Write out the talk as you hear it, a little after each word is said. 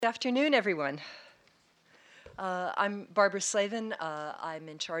Good afternoon, everyone. I'm Barbara Slavin. I'm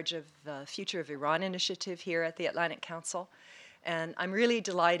in charge of the Future of Iran initiative here at the Atlantic Council. And I'm really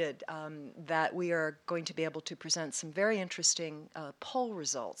delighted that we are going to be able to present some very interesting poll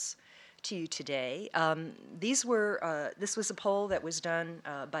results to you today. This was a poll that was done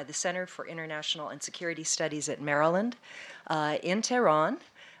by the Center for International and Security Studies at Maryland in Tehran,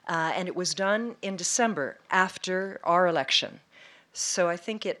 and it was done in December after our election. So I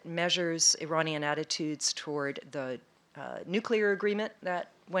think it measures Iranian attitudes toward the nuclear agreement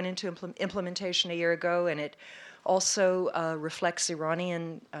that went into implementation a year ago, and it also reflects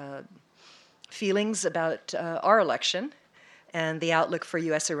Iranian feelings about our election and the outlook for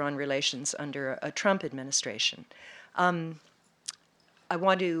US-Iran relations under a Trump administration. I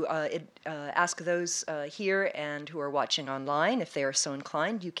want to ask those here and who are watching online, if they are so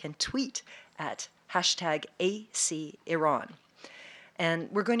inclined, you can tweet at #ACIran.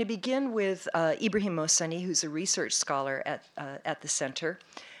 And we're going to begin with Ibrahim Mohseni, who's a research scholar at the center.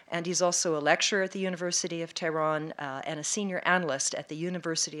 And he's also a lecturer at the University of Tehran and a senior analyst at the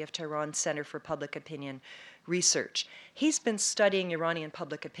University of Tehran Center for Public Opinion Research. He's been studying Iranian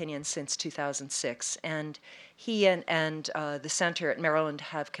public opinion since 2006, and he and the center at Maryland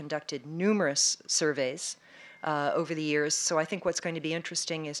have conducted numerous surveys over the years. So I think what's going to be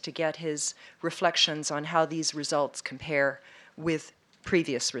interesting is to get his reflections on how these results compare with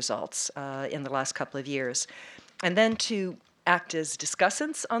previous results in the last couple of years. And then to act as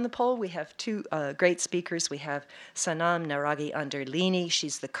discussants on the poll, we have two great speakers. We have Sanam Naraghi Anderlini.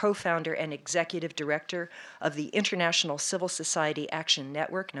 She's the co-founder and executive director of the International Civil Society Action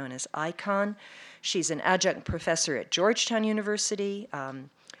Network, known as ICON. She's an adjunct professor at Georgetown University.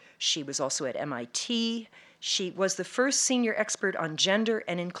 She was also at MIT. She was the first senior expert on gender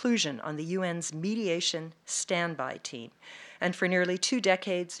and inclusion on the UN's mediation standby team. And for nearly 2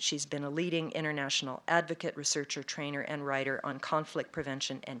 decades, she's been a leading international advocate, researcher, trainer, and writer on conflict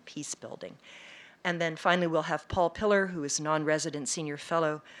prevention and peace building. And then finally, we'll have Paul Pillar, who is non-resident senior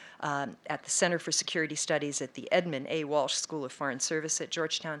fellow at the Center for Security Studies at the Edmund A. Walsh School of Foreign Service at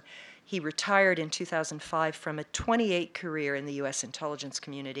Georgetown. He retired in 2005 from a 28 career in the U.S. intelligence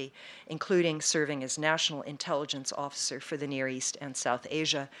community, including serving as National Intelligence Officer for the Near East and South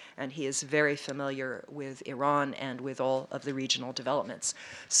Asia, and he is very familiar with Iran and with all of the regional developments.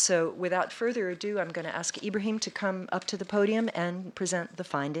 So without further ado, I'm going to ask Ibrahim to come up to the podium and present the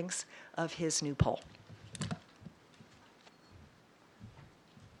findings of his new poll.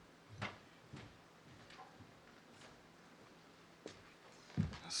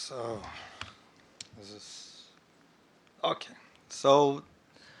 So, okay. So,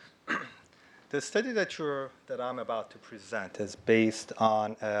 the study that I'm about to present is based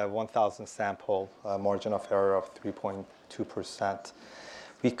on a 1,000 sample margin of error of 3.2%.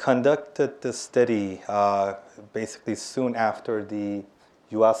 We conducted this study basically soon after the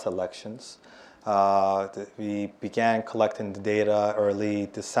U.S. elections. We began collecting the data early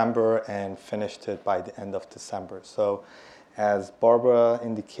December and finished it by the end of December. So, as Barbara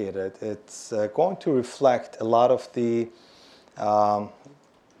indicated, it's going to reflect a lot of the,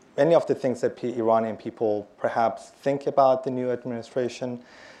 many of the things that Iranian people perhaps think about the new administration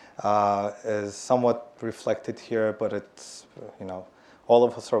is somewhat reflected here, but it's, all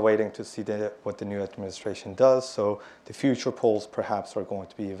of us are waiting to see what the new administration does, so the future polls perhaps are going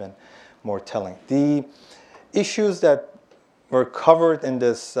to be even more telling. The issues that were covered in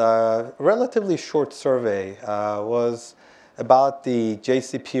this relatively short survey was about the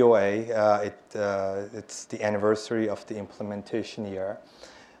JCPOA. It's the anniversary of the implementation year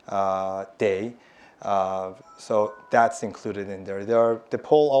day. So that's included in there. The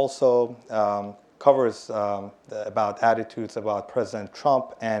poll also covers about attitudes about President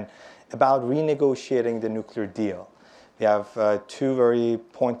Trump and about renegotiating the nuclear deal. We have two very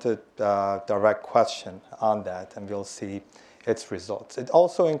pointed, direct questions on that, and we'll see its results. It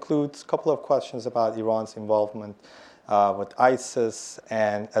also includes a couple of questions about Iran's involvement with ISIS,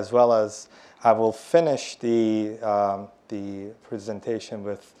 and as well as I will finish the presentation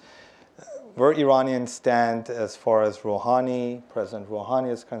with where Iranians stand as far as President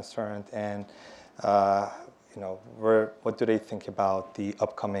Rouhani is concerned, and what do they think about the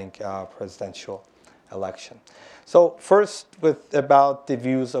upcoming presidential election. So first, about the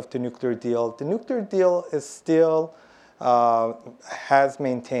views of the nuclear deal. The nuclear deal is still has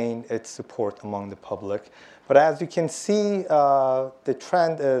maintained its support among the public. But as you can see, the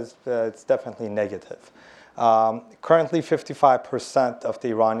trend is it's definitely negative. Currently, 55% of the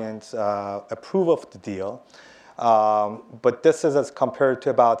Iranians approve of the deal. But this is as compared to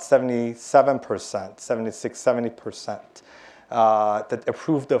about 77%, 76, 70% that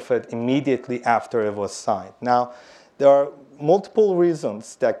approved of it immediately after it was signed. Now, there are multiple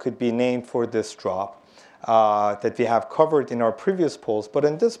reasons that could be named for this drop that we have covered in our previous polls. But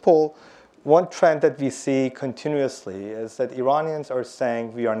in this poll, one trend that we see continuously is that Iranians are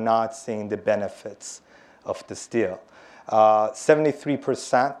saying we are not seeing the benefits of this deal.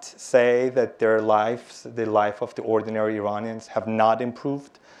 73% say that their lives, the life of the ordinary Iranians, have not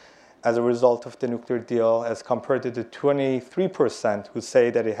improved as a result of the nuclear deal, as compared to the 23% who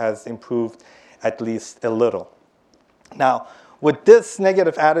say that it has improved at least a little. Now, with this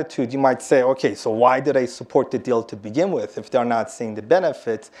negative attitude, you might say, okay, so why did I support the deal to begin with if they're not seeing the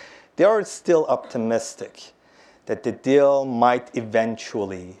benefits? They are still optimistic that the deal might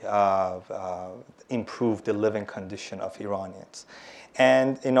eventually improve the living condition of Iranians.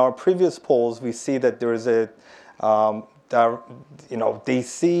 And in our previous polls, we see that there is they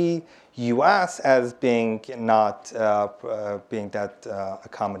see U.S. as being not being that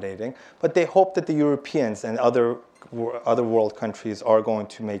accommodating, but they hope that the Europeans and other world countries are going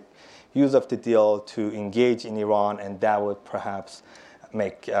to make use of the deal to engage in Iran, and that would perhaps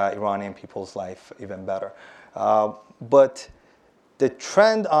make Iranian people's life even better. But the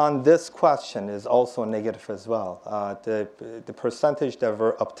trend on this question is also negative as well. The percentage that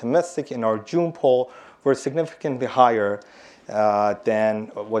were optimistic in our June poll were significantly higher than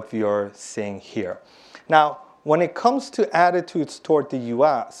what we are seeing here. Now, when it comes to attitudes toward the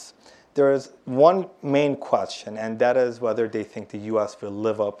U.S., there is one main question, and that is whether they think the U.S. will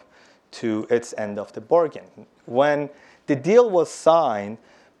live up to its end of the bargain. When the deal was signed,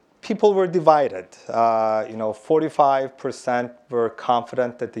 people were divided. 45% were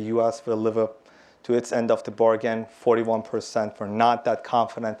confident that the U.S. will live up to its end of the bargain. 41% were not that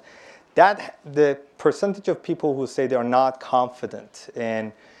confident. The percentage of people who say they are not confident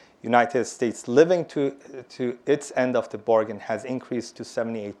in United States living to its end of the bargain has increased to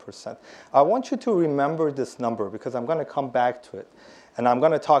 78%. I want you to remember this number because I'm going to come back to it. And I'm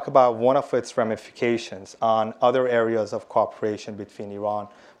going to talk about one of its ramifications on other areas of cooperation between Iran,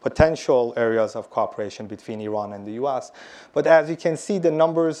 potential areas of cooperation between Iran and the U.S. But as you can see, the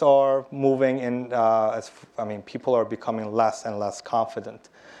numbers are moving in, people are becoming less and less confident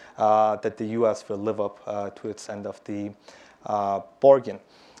that the U.S. will live up to its end of the bargain.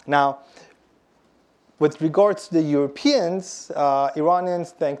 Now, with regards to the Europeans,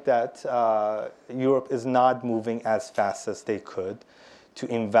 Iranians think that Europe is not moving as fast as they could to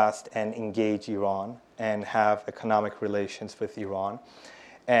invest and engage Iran and have economic relations with Iran.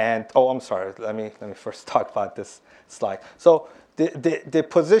 And, let me first talk about this slide. So the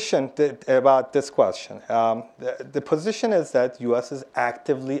position about this question, the position is that U.S. is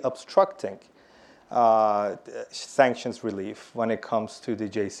actively obstructing sanctions relief when it comes to the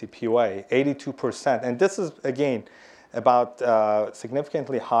JCPOA, 82%. And this is, again, about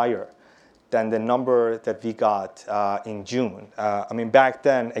significantly higher than the number that we got in June. Back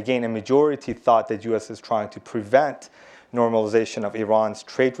then, again, a majority thought that U.S. is trying to prevent normalization of Iran's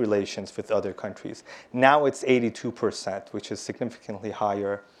trade relations with other countries. Now it's 82%, which is significantly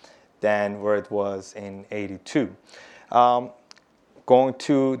higher than where it was in 82. Going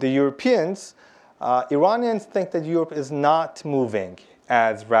to the Europeans, Iranians think that Europe is not moving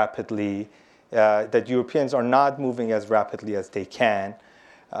as rapidly, that Europeans are not moving as rapidly as they can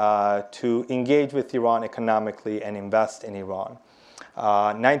to engage with Iran economically and invest in Iran.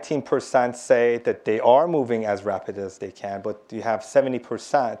 19% say that they are moving as rapid as they can, but you have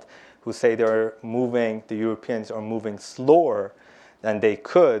 70% who say the Europeans are moving slower than they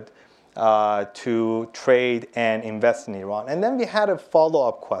could to trade and invest in Iran. And then we had a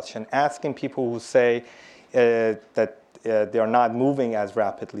follow-up question asking people who say that they are not moving as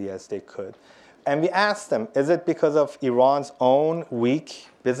rapidly as they could. And we asked them, is it because of Iran's own weak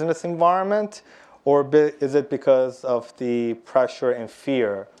business environment, or is it because of the pressure and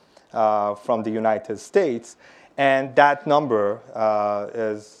fear from the United States? And that number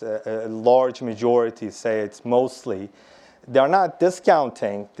is a large majority say it's mostly. They're not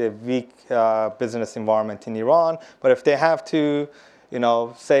discounting the weak business environment in Iran, but if they have to,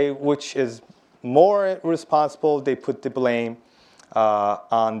 say which is more responsible, they put the blame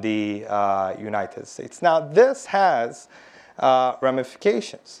on the United States. Now, this has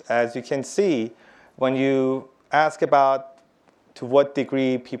ramifications. As you can see, when you ask about to what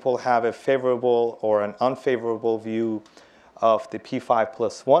degree people have a favorable or an unfavorable view of the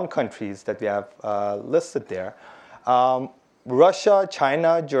P5+1 countries that we have listed there, Russia,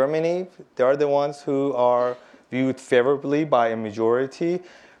 China, Germany, they're the ones who are viewed favorably by a majority.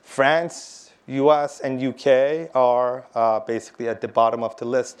 France US and UK are basically at the bottom of the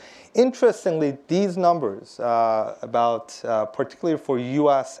list. Interestingly, these numbers, particularly for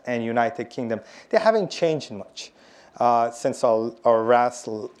US and United Kingdom, they haven't changed much since our last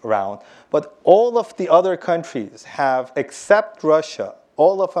round. But all of the other countries have, except Russia,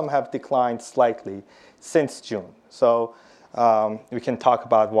 all of them have declined slightly since June. So we can talk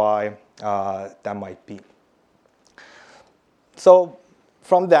about why that might be. So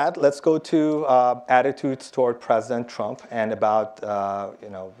from that, let's go to attitudes toward President Trump and about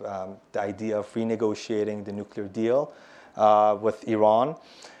the idea of renegotiating the nuclear deal with Iran.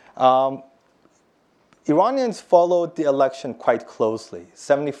 Iranians followed the election quite closely.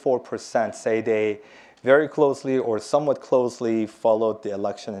 74% say they very closely or somewhat closely followed the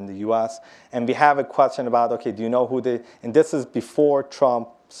election in the US. And we have a question about, okay, do you know who and this is before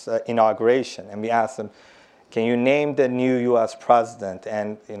Trump's inauguration. And we asked them, can you name the new US president?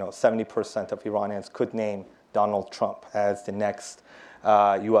 And 70% of Iranians could name Donald Trump as the next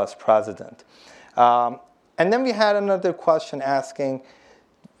US president. And then we had another question asking,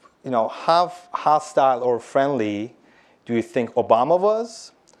 how hostile or friendly do you think Obama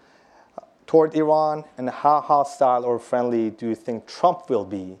was toward Iran, and how hostile or friendly do you think Trump will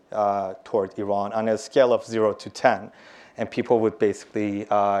be toward Iran on a scale of 0 to 10? And people would basically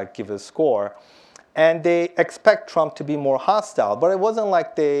give a score. And they expect Trump to be more hostile, but it wasn't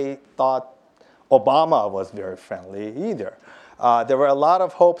like they thought Obama was very friendly either. There were a lot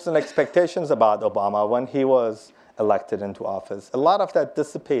of hopes and expectations about Obama when he was elected into office. A lot of that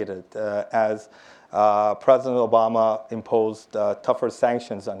dissipated as President Obama imposed tougher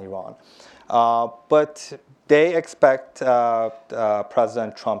sanctions on Iran. But they expect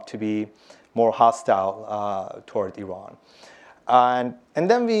President Trump to be more hostile toward Iran. And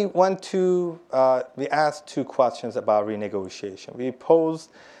then we asked two questions about renegotiation. We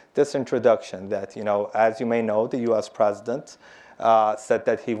posed this introduction that, as you may know, the US president said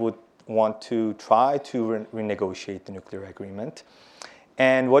that he would want to try to renegotiate the nuclear agreement.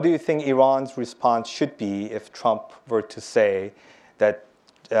 And what do you think Iran's response should be if Trump were to say that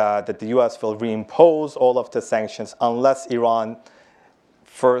the US will reimpose all of the sanctions unless Iran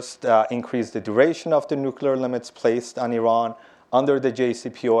first increase the duration of the nuclear limits placed on Iran under the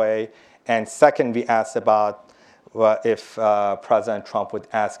JCPOA, and second, we asked about if President Trump would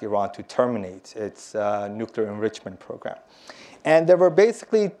ask Iran to terminate its nuclear enrichment program. And there were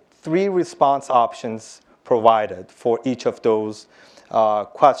basically three response options provided for each of those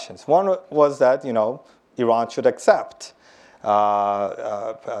questions. One was that, Iran should accept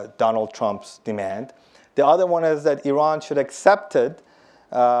Donald Trump's demand. The other one is that Iran should accept it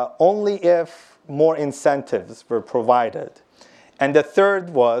only if more incentives were provided. And the third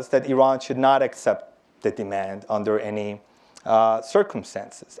was that Iran should not accept the demand under any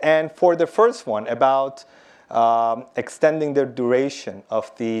circumstances. And for the first one, about extending the duration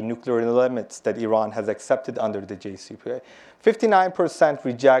of the nuclear limits that Iran has accepted under the JCPOA, 59%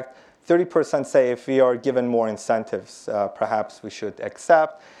 reject, 30% say if we are given more incentives, perhaps we should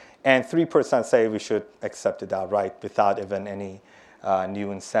accept, and 3% say we should accept it outright without even any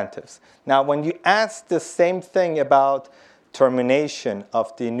new incentives. Now, when you ask the same thing about termination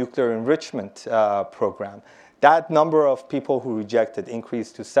of the nuclear enrichment program, that number of people who rejected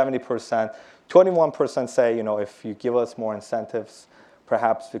increased to 70%. 21% say, if you give us more incentives,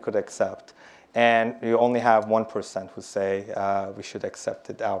 perhaps we could accept. And you only have 1% who say we should accept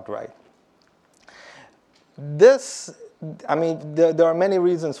it outright. There are many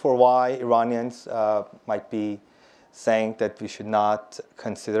reasons for why Iranians might be saying that we should not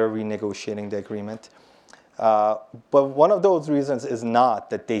consider renegotiating the agreement. But one of those reasons is not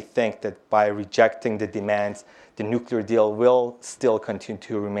that they think that by rejecting the demands, the nuclear deal will still continue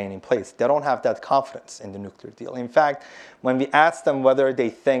to remain in place. They don't have that confidence in the nuclear deal. In fact, when we ask them whether they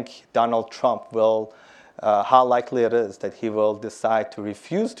think Donald Trump will, how likely it is that he will decide to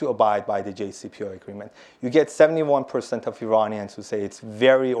refuse to abide by the JCPOA agreement, you get 71% of Iranians who say it's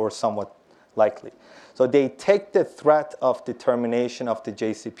very or somewhat likely. So they take the threat of the termination of the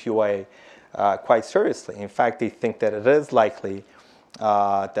JCPOA quite seriously. In fact, they think that it is likely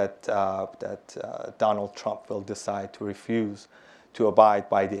that Donald Trump will decide to refuse to abide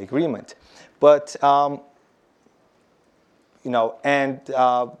by the agreement. But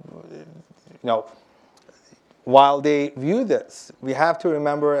while they view this, we have to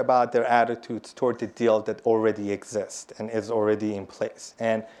remember about their attitudes toward the deal that already exists and is already in place.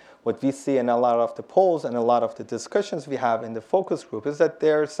 And what we see in a lot of the polls and a lot of the discussions we have in the focus group is that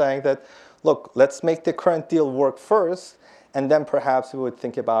they're saying that, look, let's make the current deal work first, and then perhaps we would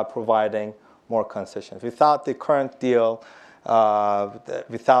think about providing more concessions. We thought the current deal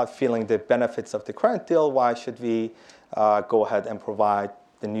without feeling the benefits of the current deal, why should we go ahead and provide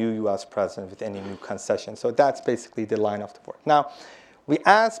the new U.S. president with any new concessions? So that's basically the line of the work. Now, we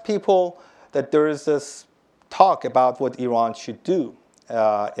asked people that there is this talk about what Iran should do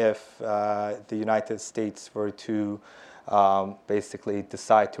if the United States were to basically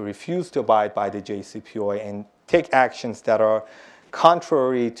decide to refuse to abide by the JCPOA and take actions that are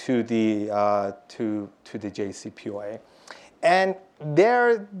contrary to the JCPOA. And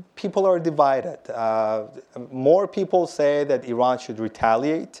there, people are divided. More people say that Iran should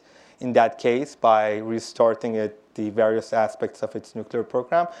retaliate in that case by restarting the various aspects of its nuclear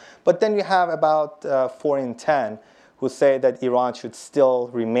program. But then you have about 4 in 10 who say that Iran should still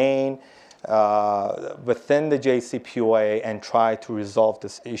remain within the JCPOA and try to resolve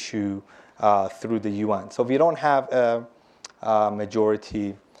this issue through the UN. So we don't have a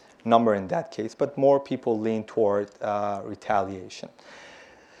majority number in that case, but more people lean toward retaliation.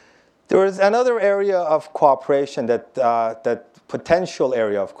 There is another area of cooperation that potential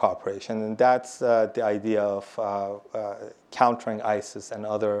area of cooperation, and that's the idea of countering ISIS and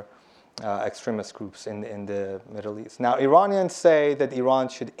other extremist groups in the Middle East. Now, Iranians say that Iran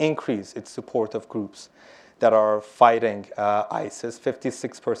should increase its support of groups that are fighting ISIS.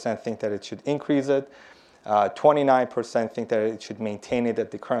 56% think that it should increase it. 29% think that it should maintain it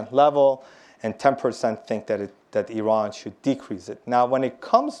at the current level, and 10% think that Iran should decrease it. Now, when it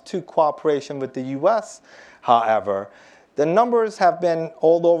comes to cooperation with the U.S., however, the numbers have been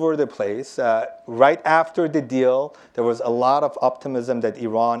all over the place. Right after the deal, there was a lot of optimism that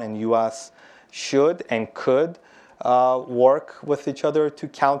Iran and U.S. should and could work with each other to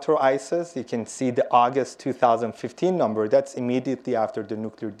counter ISIS. You can see the August 2015 number. That's immediately after the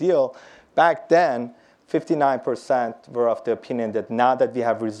nuclear deal. Back then, 59% were of the opinion that now that we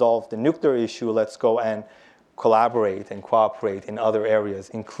have resolved the nuclear issue, let's go and collaborate and cooperate in other areas,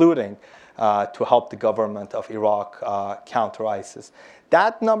 including to help the government of Iraq counter ISIS.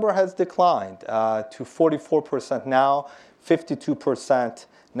 That number has declined to 44% now. 52%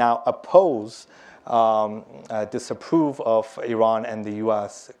 now oppose, disapprove of Iran and the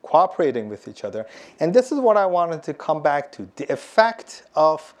U.S. cooperating with each other. And this is what I wanted to come back to. The effect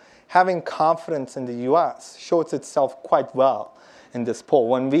of having confidence in the U.S. shows itself quite well in this poll.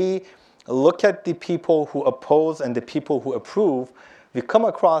 When we look at the people who oppose and the people who approve, we come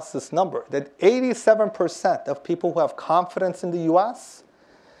across this number that 87% of people who have confidence in the U.S.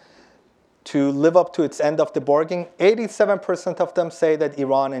 to live up to its end of the bargain, 87% of them say that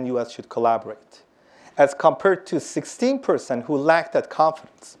Iran and U.S. should collaborate, as compared to 16% who lack that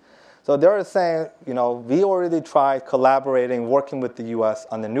confidence. So they're saying, we already tried collaborating, working with the U.S.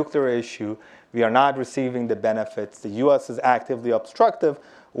 on the nuclear issue. We are not receiving the benefits. The U.S. is actively obstructive.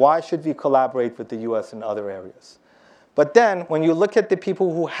 Why should we collaborate with the U.S. in other areas? But then, when you look at the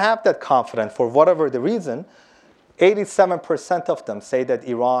people who have that confidence, for whatever the reason, 87% of them say that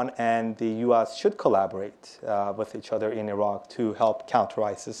Iran and the U.S. should collaborate with each other in Iraq to help counter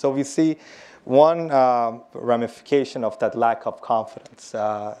ISIS. So we see one ramification of that lack of confidence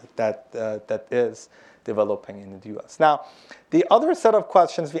that is developing in the U.S. Now, the other set of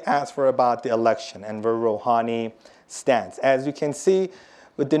questions we asked were about the election and where Rouhani stands. As you can see,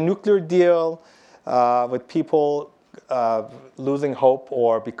 with the nuclear deal, with people losing hope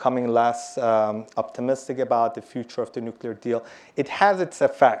or becoming less optimistic about the future of the nuclear deal, it has its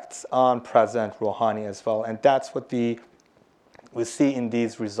effects on President Rouhani as well. And that's what we see in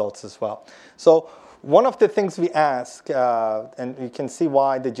these results as well. So one of the things we ask, and you can see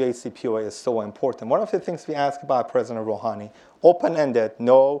why the JCPOA is so important, one of the things we ask about President Rouhani, open-ended,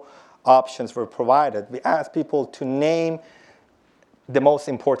 no options were provided. We asked people to name the most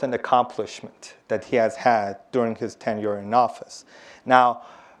important accomplishment that he has had during his tenure in office. Now,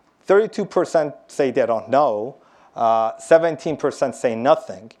 32% say they don't know, 17% say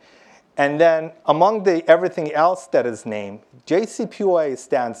nothing. And then among everything else that is named, JCPOA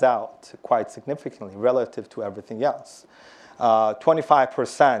stands out quite significantly relative to everything else.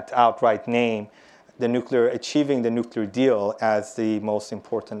 25% outright name achieving the nuclear deal as the most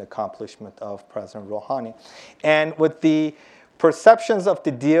important accomplishment of President Rouhani. And with the perceptions of the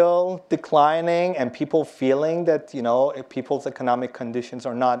deal declining and people feeling that, people's economic conditions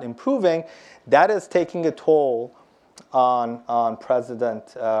are not improving, that is taking a toll on President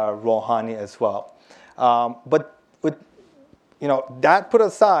Rouhani as well. But with that put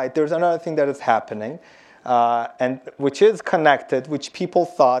aside, there's another thing that is happening, and which is connected, which people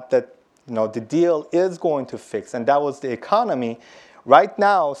thought that the deal is going to fix, and that was the economy. Right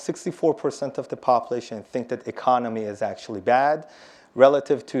now, 64% of the population think that economy is actually bad.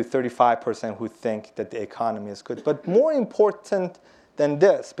 relative to 35% who think that the economy is good. But more important than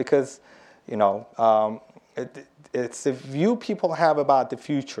this, because it's the view people have about the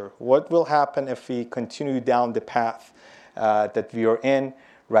future. What will happen if we continue down the path that we are in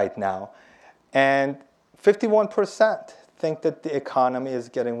right now? And 51% think that the economy is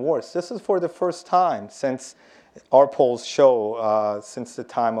getting worse. This is for the first time since our polls show since the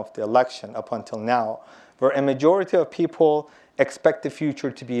time of the election up until now, where a majority of people expect the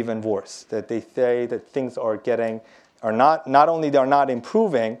future to be even worse. That they say that things are not only they're not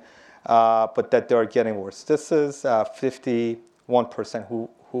improving, but that they're getting worse. This is 51%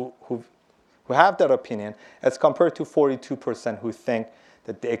 who have that opinion, as compared to 42% who think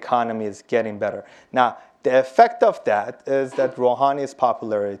that the economy is getting better. Now, the effect of that is that Rouhani's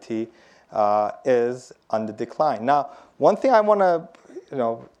popularity is on the decline. Now, one thing I want to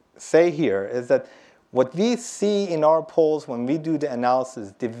say here is that what we see in our polls when we do the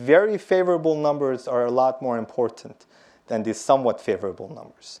analysis, the very favorable numbers are a lot more important than the somewhat favorable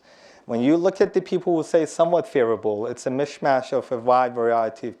numbers. When you look at the people who say somewhat favorable, it's a mishmash of a wide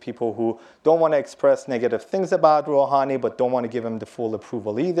variety of people who don't want to express negative things about Rouhani, but don't want to give him the full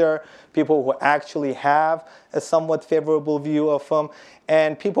approval either. People who actually have a somewhat favorable view of him,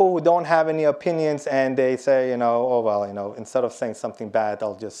 and people who don't have any opinions and they say, instead of saying something bad,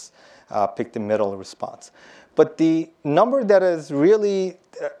 I'll just pick the middle response. But the number that is really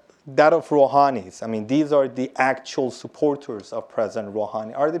that of Rouhani's, I mean, these are the actual supporters of President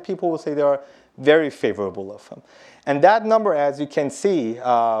Rouhani, are the people who say they are very favorable of him. And that number, as you can see,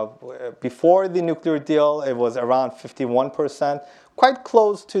 before the nuclear deal, it was around 51%, quite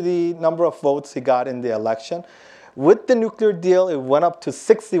close to the number of votes he got in the election. With the nuclear deal, it went up to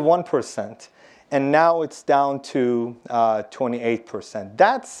 61%, and now it's down to 28%.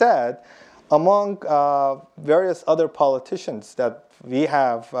 That said, among various other politicians that we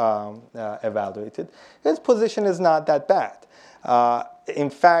have evaluated, his position is not that bad. In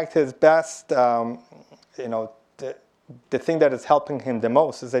fact, his best, the thing that is helping him the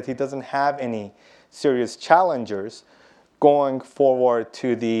most is that he doesn't have any serious challengers going forward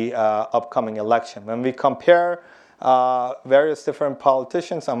to the upcoming election. When we compare various different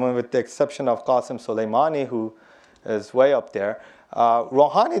politicians, I mean, with the exception of Qasem Soleimani, who is way up there,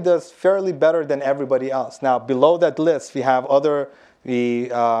 Rouhani does fairly better than everybody else. Now, below that list, we have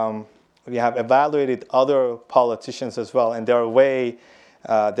evaluated other politicians as well, and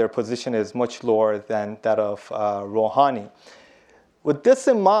their position is much lower than that of Rouhani. With this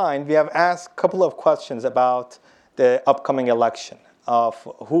in mind, we have asked a couple of questions about the upcoming election, of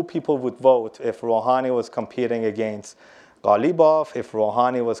who people would vote if Rouhani was competing against Ghalibaf, if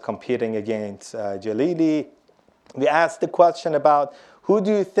Rouhani was competing against Jalili. We asked the question about who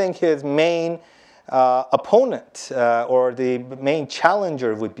do you think his main opponent or the main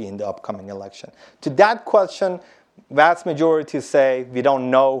challenger would be in the upcoming election. To that question, vast majority say we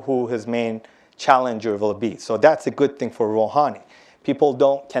don't know who his main challenger will be. So that's a good thing for Rouhani.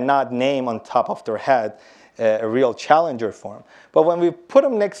 People cannot name on top of their head a real challenger for him. But when we put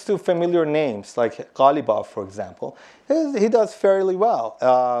him next to familiar names like Ghalibaf, for example, he does fairly well.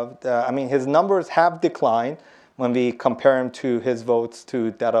 His numbers have declined when we compare him to his votes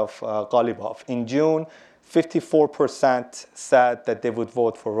to that of Ghalibaf. In June, 54% said that they would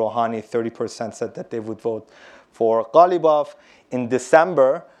vote for Rouhani, 30% said that they would vote for Ghalibaf. In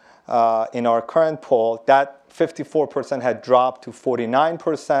December, in our current poll, that 54% had dropped to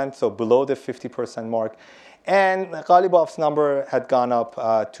 49%, so below the 50% mark. And Ghalibaf's number had gone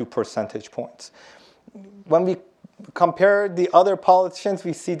up 2 percentage points. When we compare the other politicians,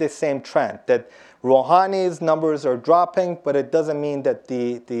 we see the same trend, that Rouhani's numbers are dropping, but it doesn't mean that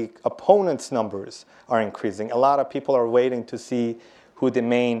the opponents' numbers are increasing. A lot of people are waiting to see who the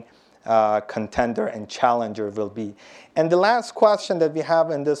main contender and challenger will be. And the last question that we have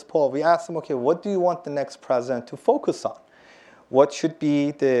in this poll, we asked them, okay, what do you want the next president to focus on? What should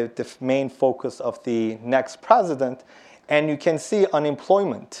be the main focus of the next president? And you can see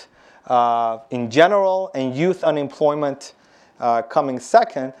unemployment in general and youth unemployment coming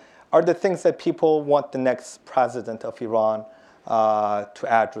second are the things that people want the next president of Iran to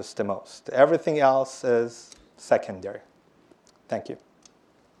address the most. Everything else is secondary. Thank you.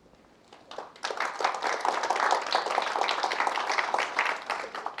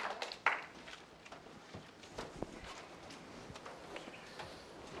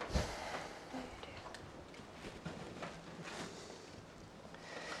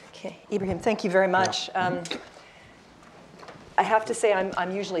 Okay, Ibrahim, thank you very much. I have to say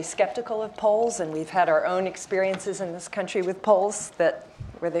I'm usually skeptical of polls, and we've had our own experiences in this country with polls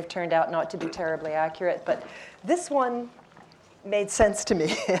where they've turned out not to be terribly accurate. But this one made sense to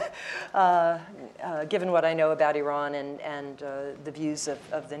me, given what I know about Iran and the views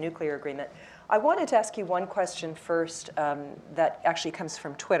of the nuclear agreement. I wanted to ask you one question first that actually comes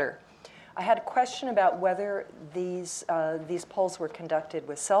from Twitter. I had a question about whether these polls were conducted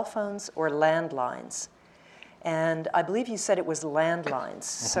with cell phones or landlines. And I believe you said it was landlines.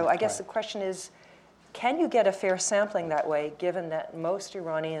 So I guess the question is, can you get a fair sampling that way, given that most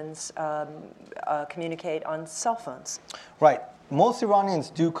Iranians communicate on cell phones? Right. Most Iranians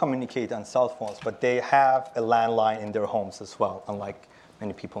do communicate on cell phones, but they have a landline in their homes as well, unlike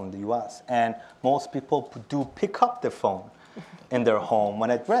many people in the US. And most people do pick up the phone in their home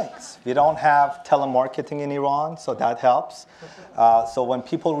when it rings. We don't have telemarketing in Iran, so that helps. So when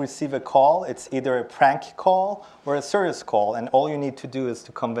people receive a call, it's either a prank call or a serious call, and all you need to do is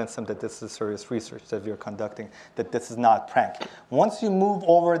to convince them that this is serious research that we're conducting, that this is not prank. Once you move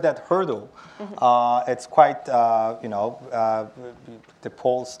over that hurdle, it's quite, the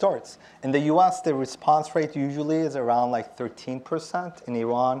poll starts. In the US, the response rate usually is around like 13%. In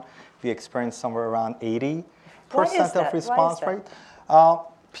Iran, we experience somewhere around 80% of response rate.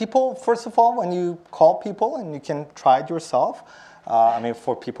 People, first of all, when you call people, and you can try it yourself,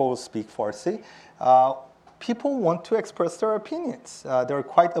 for people who speak Farsi, people want to express their opinions. They're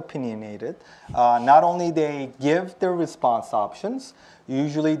quite opinionated. Not only they give their response options,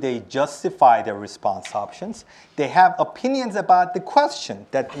 usually they justify their response options. They have opinions about the question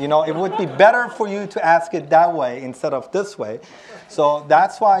that, it would be better for you to ask it that way instead of this way. So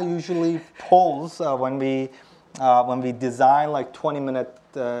that's why usually polls, when we design like 20-minute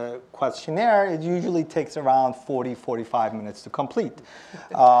questionnaire, it usually takes around 45 minutes to complete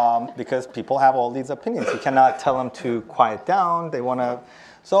because people have all these opinions. You cannot tell them to quiet down. They want to.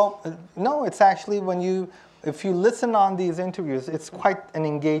 So no, it's actually if you listen on these interviews, it's quite an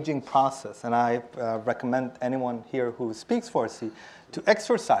engaging process. And I recommend anyone here who speaks Farsi to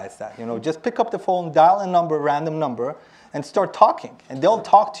exercise that. Just pick up the phone, dial a number, random number, and start talking, and they'll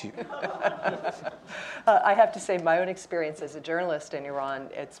talk to you. I have to say, my own experience as a journalist in Iran,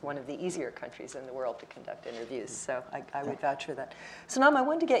 it's one of the easier countries in the world to conduct interviews, so I would vouch for that. So, Naam, I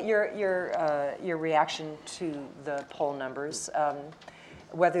wanted to get your reaction to the poll numbers,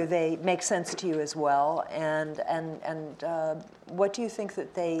 whether they make sense to you as well, and what do you think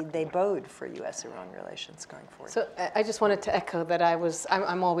that they bode for U.S.-Iran relations going forward? So I just wanted to echo that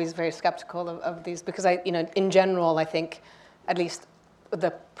I'm always very skeptical of these because in general, I think at least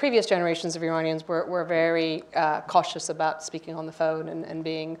the previous generations of Iranians were very cautious about speaking on the phone and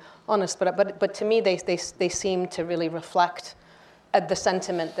being honest. But to me, they seem to really reflect the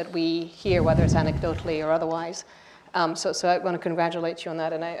sentiment that we hear, whether it's anecdotally or otherwise. So I want to congratulate you on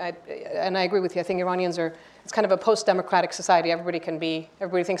that, and I agree with you. I think Iranians it's kind of a post-democratic society. Everybody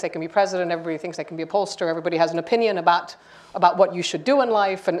thinks they can be president. Everybody thinks they can be a pollster. Everybody has an opinion about what you should do in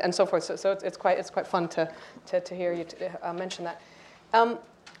life and so forth. So it's quite fun to hear you mention that.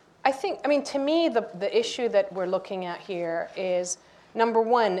 I think, to me, the issue that we're looking at here is, number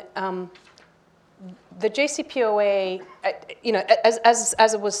one, the JCPOA,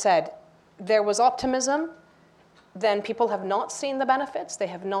 as it was said, there was optimism. Then people have not seen the benefits. They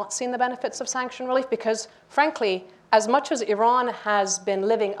have not seen the benefits of sanction relief because, frankly, as much as Iran has been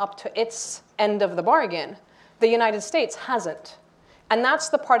living up to its end of the bargain, the United States hasn't. And that's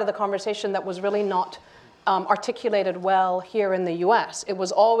the part of the conversation that was really not articulated well here in the U.S. It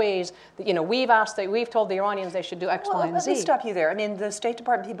was always, we've told the Iranians they should do X, Y, and Z. Let me stop you there. The State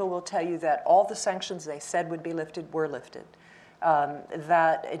Department people will tell you that all the sanctions they said would be lifted were lifted.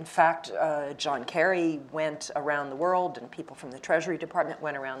 That, in fact, John Kerry went around the world and people from the Treasury Department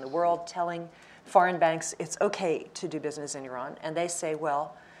went around the world telling foreign banks it's okay to do business in Iran. And they say,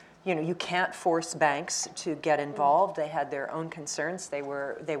 well, you can't force banks to get involved. They had their own concerns. They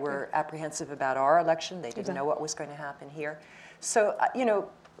were apprehensive about our election. They didn't know what was going to happen here. So,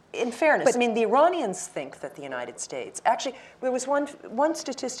 in fairness, the Iranians think that the United States, actually, there was one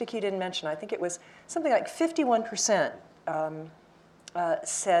statistic you didn't mention. I think it was something like 51%.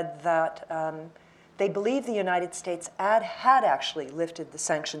 Said that they believe the United States had actually lifted the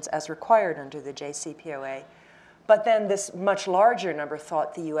sanctions as required under the JCPOA, but then this much larger number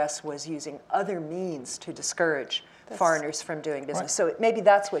thought the U.S. was using other means to discourage foreigners from doing business. Right. So maybe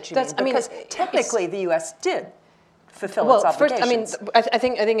that's what you mean, because technically the U.S. did fulfill its obligations. First, I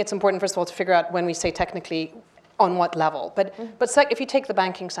think it's important, first of all, to figure out when we say technically on what level. But if you take the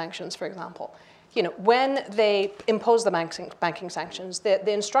banking sanctions, for example, when they impose the banking sanctions,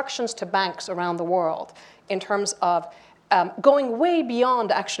 the instructions to banks around the world in terms of going way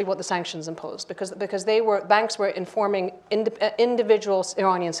beyond actually what the sanctions imposed, because banks were informing individual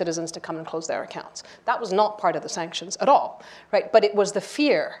Iranian citizens to come and close their accounts. That was not part of the sanctions at all, right? But it was the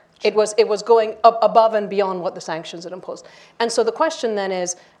fear. It was going above and beyond what the sanctions had imposed. And so the question then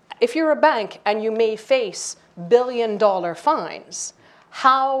is, if you're a bank and you may face billion-dollar fines,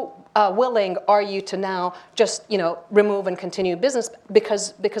 how willing are you to now just remove and continue business?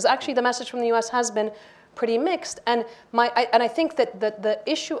 Because actually the message from the U.S. has been pretty mixed. And I think that the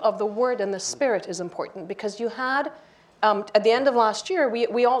issue of the word and the spirit is important, because you had at the end of last year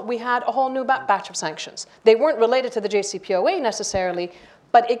we had a whole new batch of sanctions. They weren't related to the JCPOA necessarily,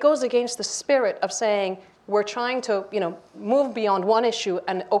 but it goes against the spirit of saying we're trying to move beyond one issue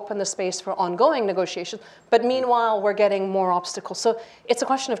and open the space for ongoing negotiations, but meanwhile we're getting more obstacles. So it's a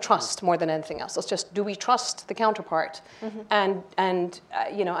question of trust more than anything else. It's just, do we trust the counterpart? And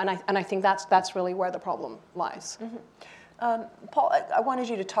I think that's really where the problem lies. Paul, I wanted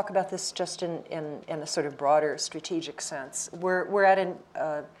you to talk about this just in a sort of broader strategic sense. We're at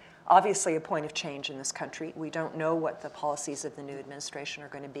obviously a point of change in this country. We don't know what the policies of the new administration are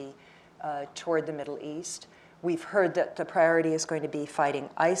going to be toward the Middle East. We've heard that the priority is going to be fighting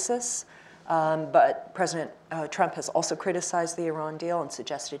ISIS, but President Trump has also criticized the Iran deal and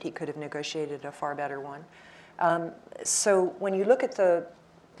suggested he could have negotiated a far better one. So when you look at the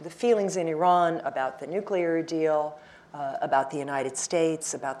feelings in Iran about the nuclear deal, about the United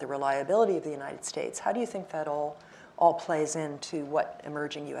States, about the reliability of the United States, how do you think that all plays into what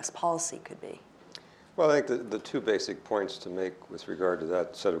emerging U.S. policy could be? Well, I think the two basic points to make with regard to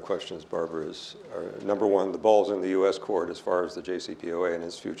that set of questions, Barbara, are number one, the ball's in the U.S. court as far as the JCPOA and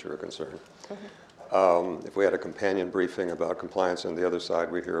its future are concerned. If we had a companion briefing about compliance on the other side,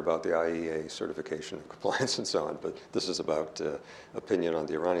 we'd hear about the IEA certification of compliance and so on, but this is about opinion on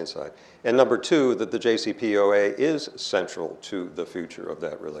the Iranian side. And number two, that the JCPOA is central to the future of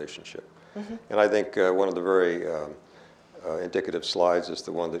that relationship. And I think one of the very indicative slides is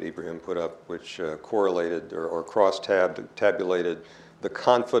the one that Ibrahim put up, which correlated or cross-tabulated the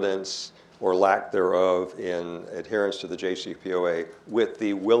confidence or lack thereof in adherence to the JCPOA with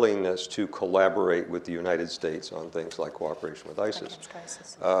the willingness to collaborate with the United States on things like cooperation with ISIS.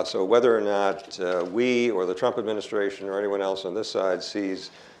 So whether or not we or the Trump administration or anyone else on this side sees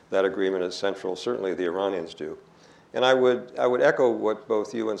that agreement as central, certainly the Iranians do. And I would echo what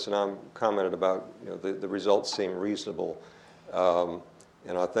both you and Sanam commented about. The results seem reasonable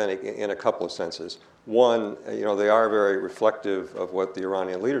and authentic in a couple of senses. One, they are very reflective of what the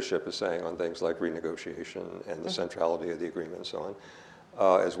Iranian leadership is saying on things like renegotiation and the centrality of the agreement and so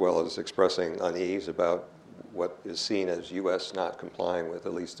on, as well as expressing unease about what is seen as U.S. not complying with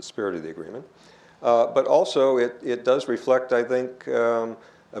at least the spirit of the agreement. But also, it does reflect, I think,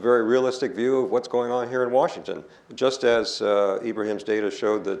 a very realistic view of what's going on here in Washington. Just as Ibrahim's data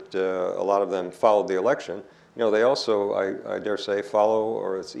showed that a lot of them followed the election, they also, I dare say, follow,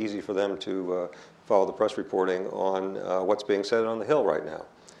 or it's easy for them to follow the press reporting on what's being said on the Hill right now.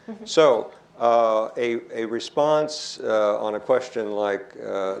 So a response on a question like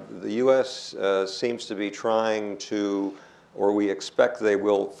the U.S. Seems to be trying to, or we expect they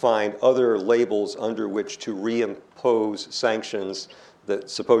will find other labels under which to reimpose sanctions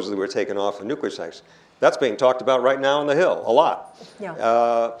that supposedly were taken off of nuclear sanctions. That's being talked about right now on the Hill, a lot.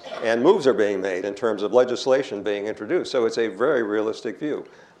 Yeah. And moves are being made in terms of legislation being introduced. So it's a very realistic view.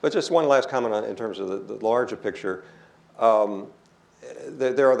 But just one last comment in terms of the larger picture.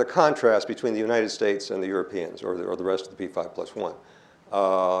 There are the contrasts between the United States and the Europeans, or the rest of the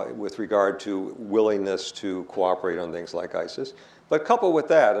P5+1, with regard to willingness to cooperate on things like ISIS. But coupled with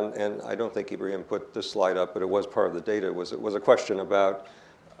that, and I don't think Ibrahim put this slide up, but it was part of the data, was a question about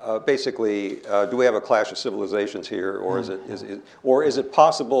basically, do we have a clash of civilizations here, or is it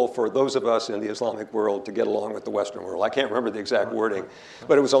possible for those of us in the Islamic world to get along with the Western world? I can't remember the exact wording,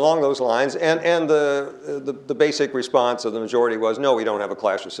 but it was along those lines. And the basic response of the majority was, no, we don't have a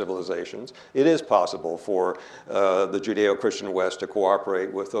clash of civilizations. It is possible for the Judeo-Christian West to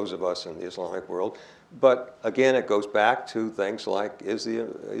cooperate with those of us in the Islamic world. But again, it goes back to things like, is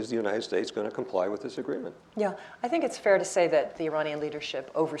the United States going to comply with this agreement? Yeah, I think it's fair to say that the Iranian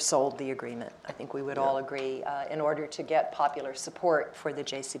leadership oversold the agreement. I think we would all agree in order to get popular support for the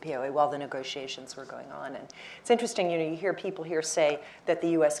JCPOA while the negotiations were going on. And it's interesting, you hear people here say that the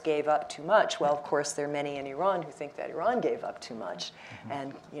U.S. gave up too much. Well, of course, there are many in Iran who think that Iran gave up too much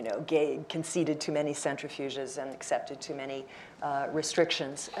and conceded too many centrifuges and accepted too many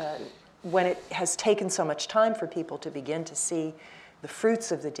restrictions. When it has taken so much time for people to begin to see the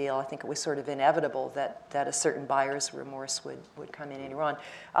fruits of the deal, I think it was sort of inevitable that a certain buyer's remorse would come in Iran.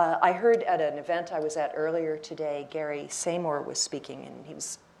 I heard at an event I was at earlier today, Gary Seymour was speaking, and he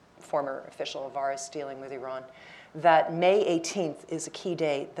was a former official of ours dealing with Iran, that May 18th is a key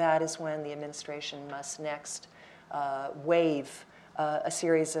date. That is when the administration must next waive a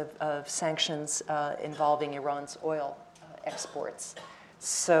series of sanctions involving Iran's oil exports.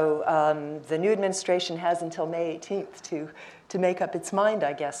 So the new administration has until May 18th to make up its mind,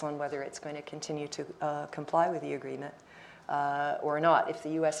 I guess, on whether it's going to continue to comply with the agreement or not. If the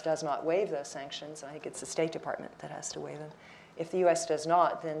U.S. does not waive those sanctions, I think it's the State Department that has to waive them. If the U.S. does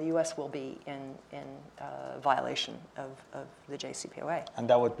not, then the U.S. will be in violation of the JCPOA. And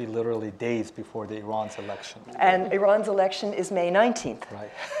that would be literally days before the Iran's election. And Iran's election is May 19th.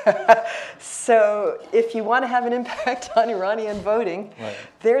 Right. So if you want to have an impact on Iranian voting, Right.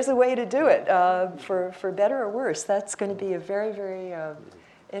 there's a way to do it, for better or worse. That's going to be a very, very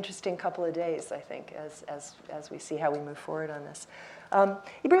interesting couple of days, I think, as we see how we move forward on this.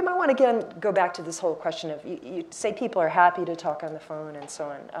 Ibrahim, I want to again go back to this whole question of, you say people are happy to talk on the phone and so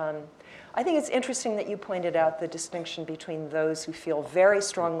on. I think it's interesting that you pointed out the distinction between those who feel very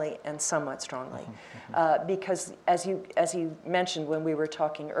strongly and somewhat strongly. Because as you mentioned when we were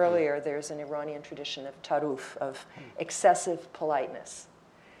talking earlier, there's an Iranian tradition of taruf, of excessive politeness,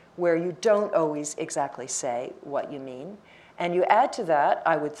 where you don't always exactly say what you mean. And you add to that,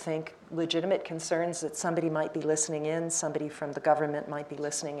 I would think, legitimate concerns that somebody might be listening in, somebody from the government might be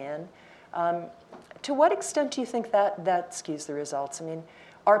listening in. To what extent do you think that skews the results? I mean,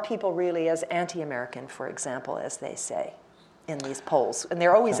 are people really as anti-American, for example, as they say in these polls? And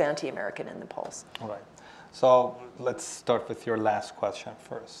they're always anti-American in the polls. All right. So let's start with your last question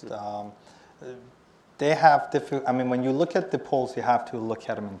first. They have I mean, when you look at the polls, you have to look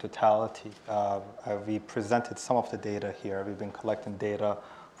at them in totality. We presented some of the data here. We've been collecting data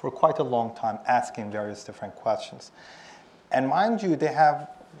for quite a long time, asking various different questions. And mind you,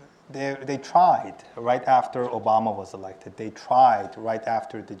 they tried right after Obama was elected. They tried right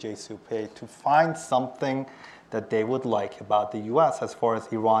after the JCPOA to find something that they would like about the U.S. as far as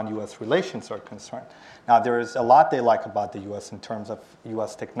Iran-U.S. relations are concerned. Now, there is a lot they like about the U.S. in terms of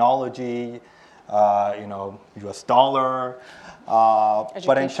U.S. technology, U.S. dollar,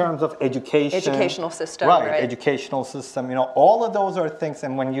 but in terms of educational system, right? Educational system, all of those are things.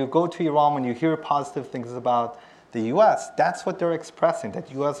 And when you go to Iran, when you hear positive things about the U.S., that's what they're expressing, that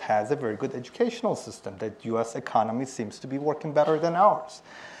U.S. has a very good educational system, that U.S. economy seems to be working better than ours.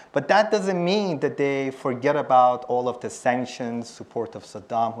 But that doesn't mean that they forget about all of the sanctions, support of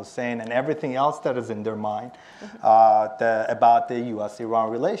Saddam Hussein, and everything else that is in their mind about the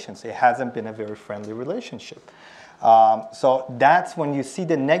U.S.-Iran relations. It hasn't been a very friendly relationship. So that's when you see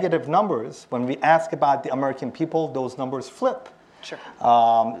the negative numbers. When we ask about the American people, those numbers flip. Sure.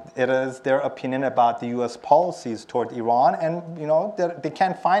 It is their opinion about the U.S. policies toward Iran, and they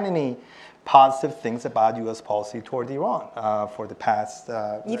can't find any positive things about U.S. policy toward Iran for the past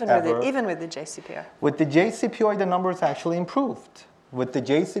even with the JCPOA. With the JCPOA, the numbers actually improved. With the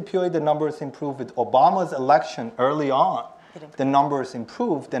JCPOA, the numbers improved. With Obama's election early on, the numbers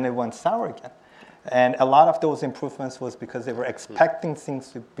improved, then it went sour again. And a lot of those improvements was because they were expecting things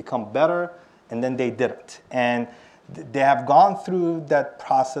to become better, and then they didn't. And they have gone through that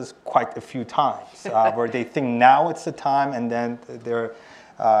process quite a few times, where they think now it's the time, and then they're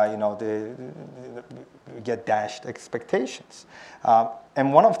they get dashed expectations.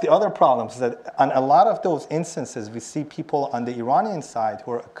 And one of the other problems is that on a lot of those instances, we see people on the Iranian side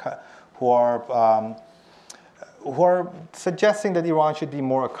who are suggesting that Iran should be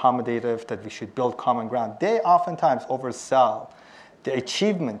more accommodative, that we should build common ground. They oftentimes oversell the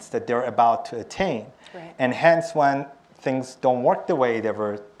achievements that they're about to attain. Right. And hence, when things don't work the way they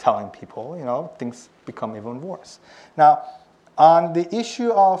were telling people, things become even worse. Now, on the issue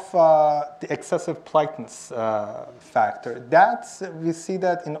of the excessive politeness factor, we see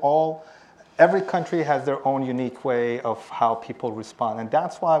that every country has their own unique way of how people respond. And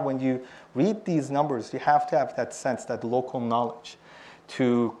that's why when you read these numbers, you have to have that sense, that local knowledge,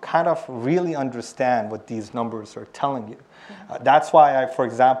 to kind of really understand what these numbers are telling you. That's why I, for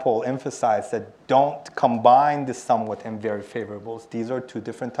example, emphasize that don't combine the somewhat and very favorables. These are two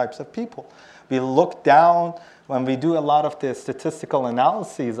different types of people. We look down, when we do a lot of the statistical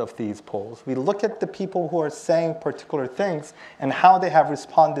analyses of these polls, we look at the people who are saying particular things and how they have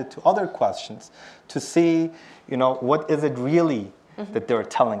responded to other questions to see, what is it really that they're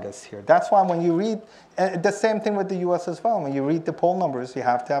telling us here. That's why when you read, and the same thing with the U.S. as well, when you read the poll numbers, you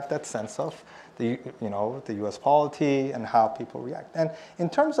have to have that sense of the U.S. polity and how people react. And in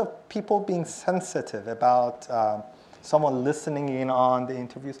terms of people being sensitive about someone listening in on the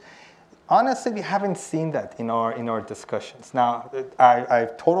interviews. Honestly, we haven't seen that in our discussions. Now, I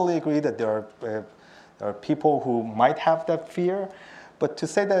totally agree that there are people who might have that fear, but to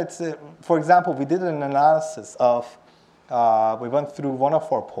say that it's, for example, we did an analysis of, we went through one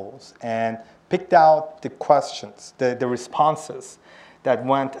of our polls and picked out the questions, the responses that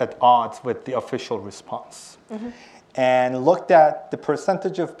went at odds with the official response. Mm-hmm. And looked at the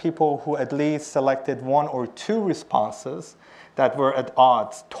percentage of people who at least selected one or two responses that were at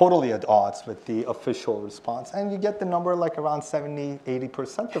odds, totally at odds with the official response. And you get the number like around 70,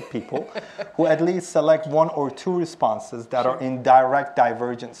 80% of people who at least select one or two responses that are in direct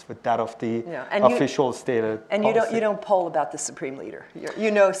divergence with that of the official stated and policy. You don't poll about the supreme leader. You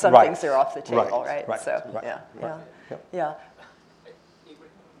know some Right. things are off the table, right? Right. So, Right. yeah, Right. yeah, Yep. yeah.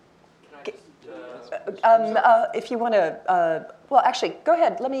 If you want to, well, actually, go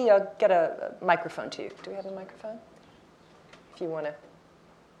ahead. Let me get a microphone to you. Do we have a microphone? If you want to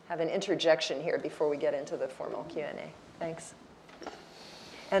have an interjection here before we get into the formal Q&A. Thanks.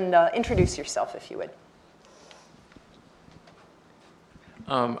 And introduce yourself, if you would.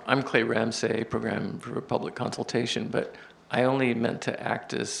 I'm Clay Ramsey, Program for Public Consultation, but I only meant to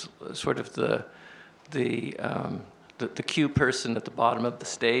act as sort of the cue person at the bottom of the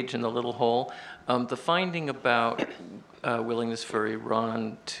stage in the little hole. The finding about willingness for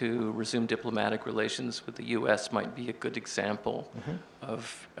Iran to resume diplomatic relations with the U.S. might be a good example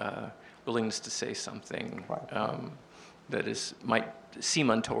of willingness to say something that might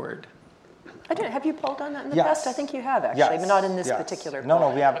seem untoward. I don't. Have you polled on that in the Yes. past? I think you have, actually, Yes. but not in this Yes. particular No,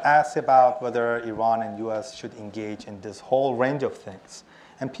 poll. we have asked about whether Iran and U.S. should engage in this whole range of things.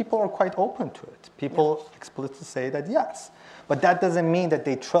 And people are quite open to it. People explicitly say that yes. But that doesn't mean that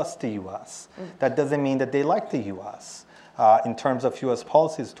they trust the U.S. That doesn't mean that they like the U.S. In terms of U.S.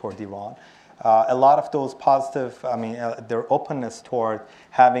 policies toward Iran. A lot of those positive, their openness toward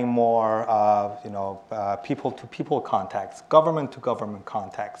having more, people-to-people contacts, government-to-government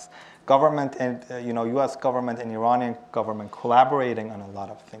contacts, government and, U.S. government and Iranian government collaborating on a lot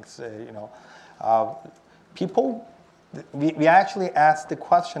of things. People. We actually asked the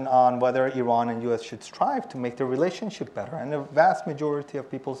question on whether Iran and U.S. should strive to make their relationship better, and the vast majority of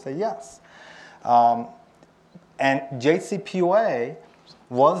people say yes. And JCPOA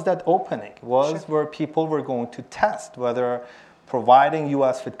was that opening, where people were going to test whether providing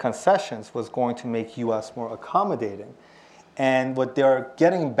U.S. with concessions was going to make U.S. more accommodating. And what they're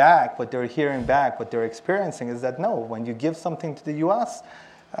getting back, what they're hearing back, what they're experiencing is that no, when you give something to the U.S.,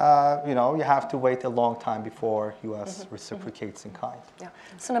 you have to wait a long time before U.S. reciprocates in kind. Yeah.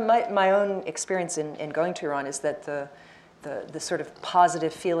 So my own experience in going to Iran is that the sort of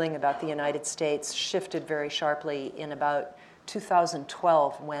positive feeling about the United States shifted very sharply in about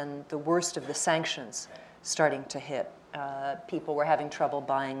 2012 when the worst of the sanctions starting to hit. People were having trouble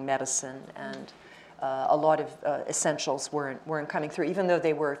buying medicine, and a lot of essentials weren't coming through, even though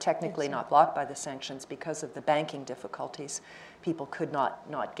they were technically not blocked by the sanctions because of the banking difficulties. People could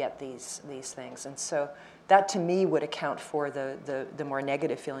not get these things, and so that to me would account for the more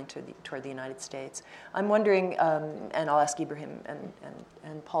negative feeling toward the United States. I'm wondering, and I'll ask Ibrahim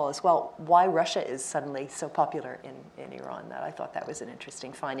and Paul as well, why Russia is suddenly so popular in Iran. I thought that was an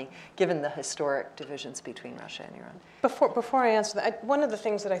interesting finding, given the historic divisions between Russia and Iran. Before I answer that, one of the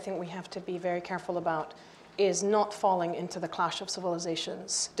things that I think we have to be very careful about is not falling into the clash of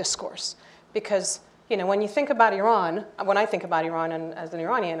civilizations discourse, because when you think about Iran, when I think about Iran and as an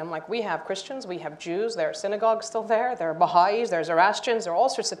Iranian, I'm like, we have Christians, we have Jews, there are synagogues still there are Baha'is, there's Zoroastrians, there are all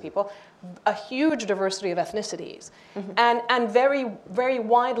sorts of people, a huge diversity of ethnicities, and very, very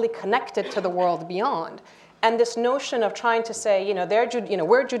widely connected to the world beyond. And this notion of trying to say,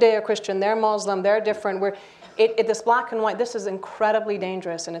 we're Judeo-Christian, they're Muslim, they're different, this black and white, this is incredibly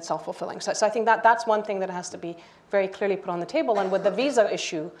dangerous and it's self-fulfilling. So I think that's one thing that has to be very clearly put on the table. And with the visa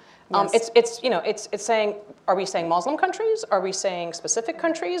issue, Yes. It's saying, are we saying Muslim countries? Are we saying specific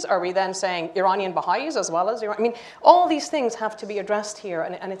countries? Are we then saying Iranian Baha'is as well as Iran? I mean, all these things have to be addressed here,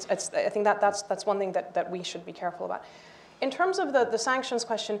 and I think that's one thing that we should be careful about. In terms of the sanctions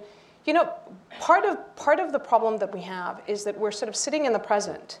question, part of the problem that we have is that we're sort of sitting in the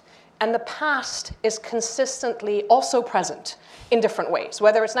present, and the past is consistently also present in different ways,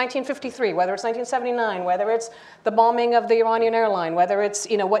 whether it's 1953, whether it's 1979, whether it's the bombing of the Iranian airline, whether it's,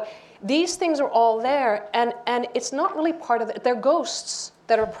 these things are all there, and it's not really part of it. They're ghosts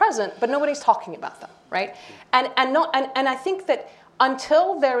that are present, but nobody's talking about them, right? And I think that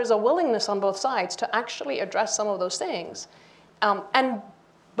until there is a willingness on both sides to actually address some of those things, and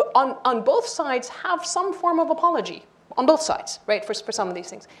on both sides have some form of apology, on both sides, right, for some of these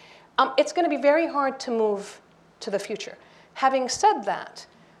things, it's going to be very hard to move to the future. Having said that,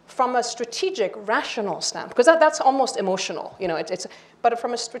 from a strategic, rational standpoint, because that's almost emotional, but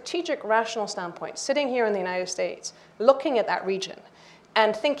from a strategic, rational standpoint, sitting here in the United States, looking at that region,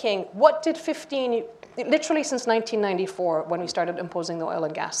 and thinking, what did literally since 1994, when we started imposing the oil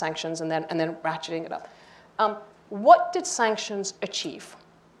and gas sanctions and then ratcheting it up, what did sanctions achieve?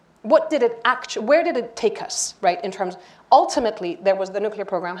 Where did it take us, right? In terms, ultimately, there was the nuclear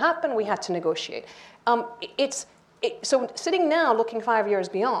program happened, we had to negotiate. So sitting now, looking 5 years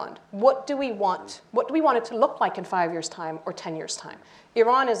beyond, what do we want? What do we want it to look like in 5 years' time or 10 years' time?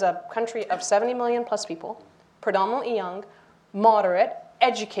 Iran is a country of 70 million plus people, predominantly young, moderate,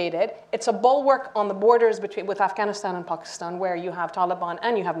 educated. It's a bulwark on the borders with Afghanistan and Pakistan, where you have Taliban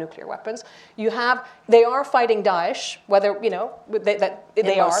and you have nuclear weapons. They are fighting Daesh, whether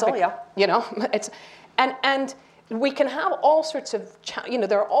they are. Mosul, yeah. And we can have all sorts of,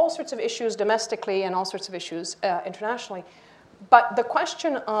 there are all sorts of issues domestically and all sorts of issues internationally. But the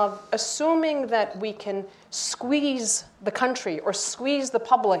question of assuming that we can squeeze the country or squeeze the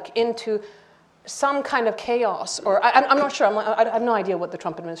public into some kind of chaos, or I'm not sure, I have no idea what the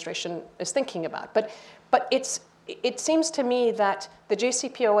Trump administration is thinking about. But it seems to me that the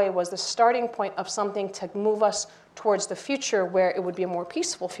JCPOA was the starting point of something to move us towards the future, where it would be a more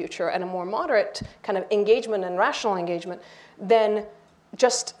peaceful future and a more moderate kind of engagement and rational engagement than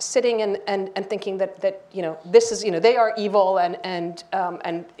just sitting and thinking that this is, they are evil and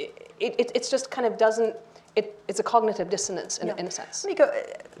it's just kind of doesn't. It's a cognitive dissonance in a sense. Let me go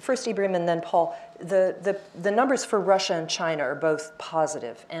first, Ibrahim, and then Paul. The numbers for Russia and China are both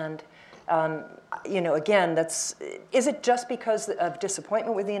positive, and again, is it just because of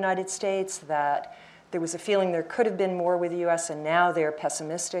disappointment with the United States that there was a feeling there could have been more with the U.S. and now they're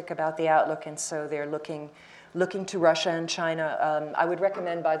pessimistic about the outlook, and so they're looking to Russia and China? I would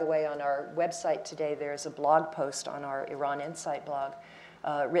recommend, by the way, on our website today, there's a blog post on our Iran Insight blog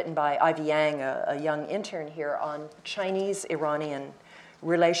written by Ivy Yang, a young intern here, on Chinese-Iranian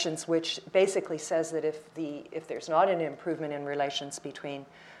relations, which basically says that if there's not an improvement in relations between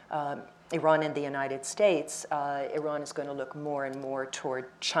Iran and the United States, Iran is going to look more and more toward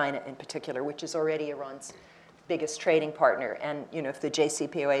China in particular, which is already Iran's biggest trading partner. And if the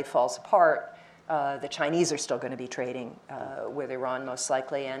JCPOA falls apart, the Chinese are still going to be trading with Iran most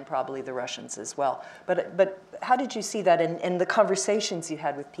likely, and probably the Russians as well. But how did you see that in the conversations you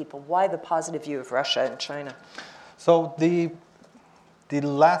had with people? Why the positive view of Russia and China? So the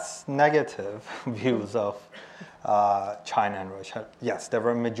less negative views of China and Russia, yes, there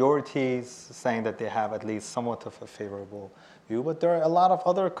were majorities saying that they have at least somewhat of a favorable view, but there are a lot of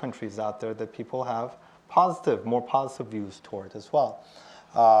other countries out there that people have more positive views toward as well.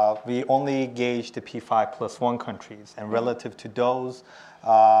 We only gauge the P5+1 countries, and relative to those,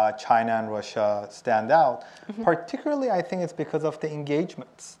 China and Russia stand out. Particularly, I think it's because of the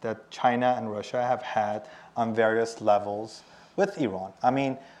engagements that China and Russia have had on various levels with Iran. I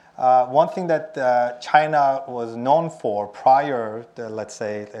mean, one thing that China was known for prior, let's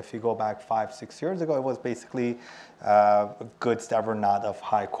say, if you go back 5-6 years ago, it was basically goods that were not of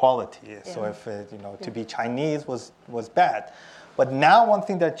high quality. Yeah. So if to be Chinese was bad. But now one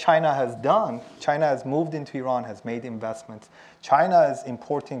thing that China has done, China has moved into Iran, has made investments. China is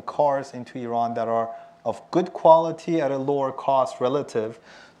importing cars into Iran that are of good quality at a lower cost relative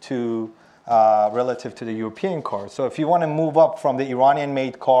to the European cars. So if you want to move up from the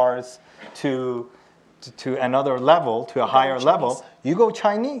Iranian-made cars to another level, to a higher level, you go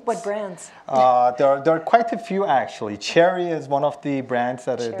Chinese. What brands? There are quite a few, actually. Chery is one of the brands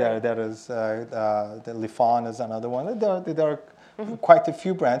that is, the Lifan is another one. There are quite a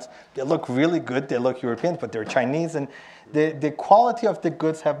few brands. They look really good. They look European, but they're Chinese. And the quality of the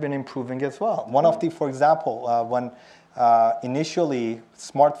goods have been improving as well. One of the, for example, when initially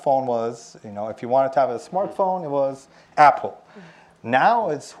smartphone was, if you wanted to have a smartphone, it was Apple. Now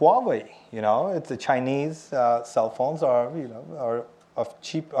it's Huawei. It's the Chinese cell phones are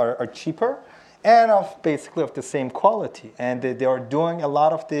cheaper and basically of the same quality. And they are doing a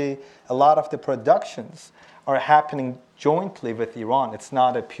lot of the productions are happening jointly with Iran. It's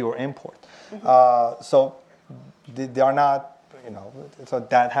not a pure import. So they are not, so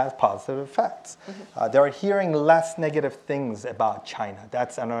that has positive effects. They're hearing less negative things about China.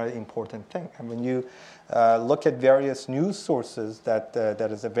 That's another important thing. And when you look at various news sources that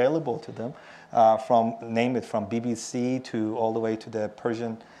is available to them, from BBC to all the way to the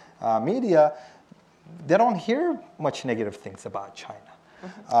Persian media, they don't hear much negative things about China.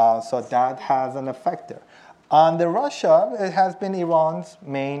 So that has an effect there. On the Russia, it has been Iran's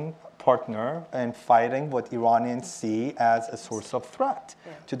main partner in fighting what Iranians see as a source of threat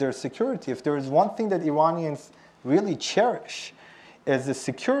to their security. If there is one thing that Iranians really cherish is the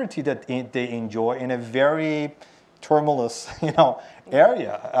security that they enjoy in a very tumultuous,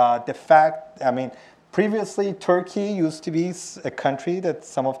 area. The fact, I mean, previously Turkey used to be a country that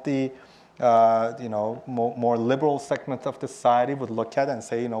some of the more liberal segments of the society would look at and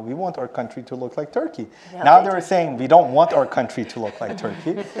say, we want our country to look like Turkey. Yeah, now they're saying we don't want our country to look like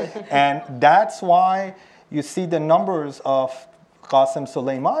Turkey. And that's why you see the numbers of Qasem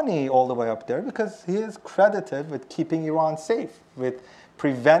Soleimani all the way up there, because he is credited with keeping Iran safe, with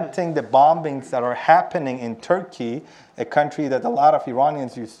preventing the bombings that are happening in Turkey, a country that a lot of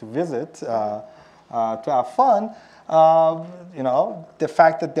Iranians used to visit to have fun. The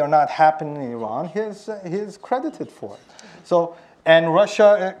fact that they're not happening in Iran, he's credited for it. So, and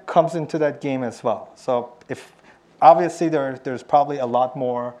Russia comes into that game as well. So, if obviously there's probably a lot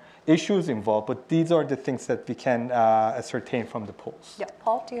more issues involved, but these are the things that we can ascertain from the polls. Yeah,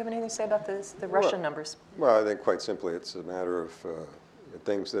 Paul, do you have anything to say about the Russian numbers? Well, I think quite simply it's a matter of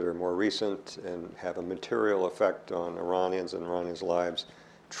things that are more recent and have a material effect on Iranians and Iranians' lives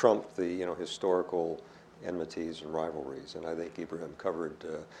trump the historical enmities and rivalries, and I think Ibrahim covered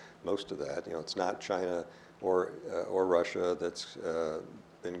most of that. It's not China or Russia that's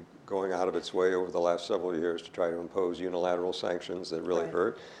been going out of its way over the last several years to try to impose unilateral sanctions that really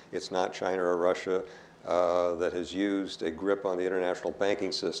hurt. It's not China or Russia that has used a grip on the international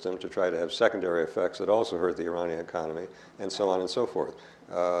banking system to try to have secondary effects that also hurt the Iranian economy, and so on and so forth.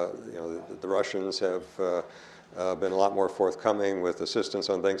 The Russians have been a lot more forthcoming with assistance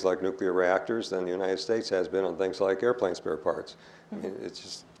on things like nuclear reactors than the United States has been on things like airplane spare parts. I mean, it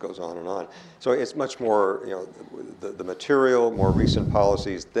just goes on and on. So it's much more, the material, more recent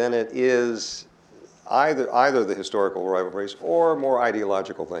policies than it is either the historical rivalries or more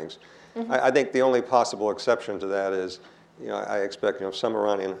ideological things. I think the only possible exception to that is, I expect, some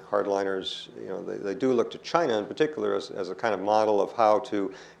Iranian hardliners, they do look to China in particular as a kind of model of how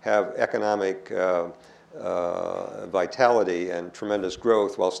to have economic vitality and tremendous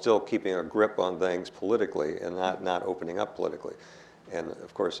growth while still keeping a grip on things politically and not opening up politically. And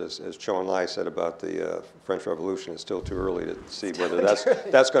of course, as Zhou Enlai said about the French Revolution, it's still too early to see whether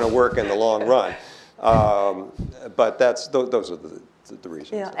that's going to work in the long run. But those are the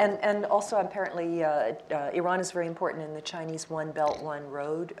reasons. Yeah, and also apparently Iran is very important in the Chinese One Belt, One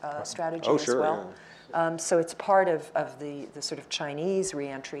Road strategy as well. Yeah. So it's part of the sort of Chinese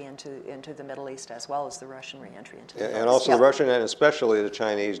reentry into the Middle East as well as the Russian reentry into the Middle East. And also the Russian and especially the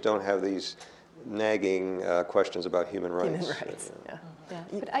Chinese don't have these nagging questions about human rights. Human rights, yeah.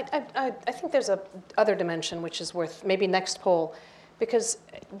 But I think there's a other dimension which is worth maybe next poll, because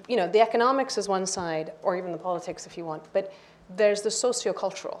the economics is one side, or even the politics if you want, but there's the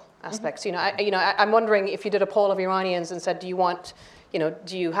sociocultural aspects. I'm wondering if you did a poll of Iranians and said, do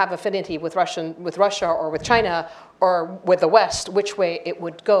you have affinity with Russia or with China or with the West, which way it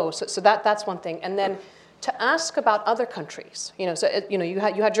would go. So that's one thing. And then to ask about other countries, you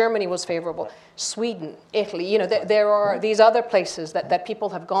had Germany was favorable, Sweden, Italy, there are these other places that people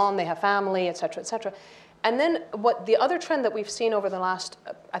have gone, they have family, et cetera, et cetera. And then what the other trend that we've seen over the last,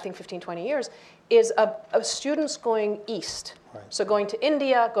 I think 15, 20 years is of students going east. Right. So going to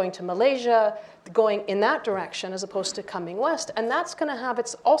India, going to Malaysia, going in that direction as opposed to coming west. And that's going to have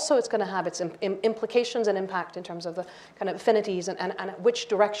its implications and impact in terms of the kind of affinities and which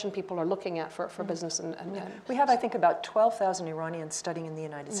direction people are looking at for business. And we have, I think, about 12,000 Iranians studying in the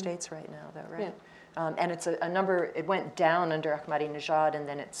United States right now, though, right? Yeah. And it's a number, it went down under Ahmadinejad, and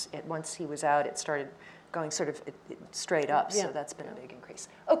then once he was out, it started going sort of straight up. So that's been a big increase.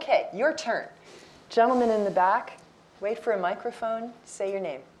 Okay, your turn. Gentleman in the back, wait for a microphone, say your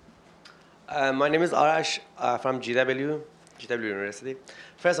name. My name is Arash from GW University.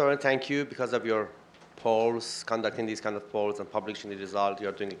 First, I want to thank you because of your polls, conducting these kind of polls and publishing the result.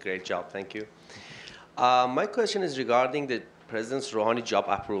 You're doing a great job. Thank you. My question is regarding the President Rouhani job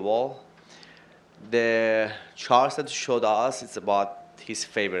approval. The charts that you showed us, it's about his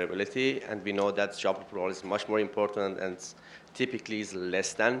favorability, and we know that job approval is much more important and typically is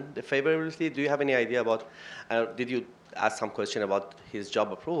less than the favorability. Do you have any idea about, did you ask some question about his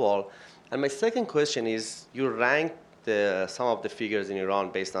job approval? And my second question is, you ranked some of the figures in Iran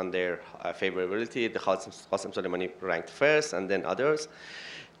based on their favorability. The Qasem Soleimani ranked first and then others.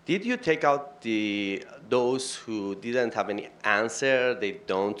 Did you take out those who didn't have any answer, they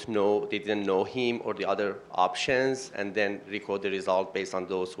didn't know him or the other options, and then record the result based on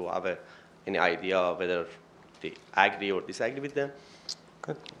those who have any idea of whether they agree or disagree with them?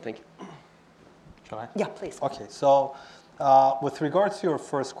 Good. Thank you. Shall I? Yeah, please. Okay, so with regards to your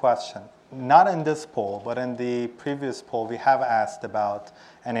first question, not in this poll, but in the previous poll, we have asked about,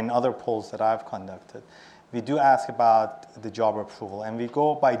 and in other polls that I've conducted, we do ask about the job approval, and we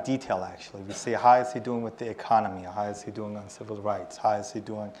go by detail, actually. We say, how is he doing with the economy? How is he doing on civil rights? How is he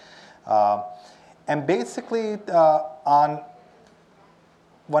doing? And basically,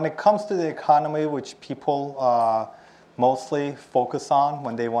 when it comes to the economy, which people mostly focus on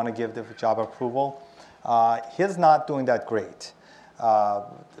when they want to give the job approval, he's not doing that great.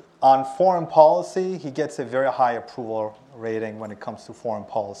 On foreign policy, he gets a very high approval rating when it comes to foreign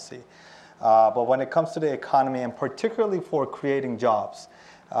policy. But when it comes to the economy, and particularly for creating jobs,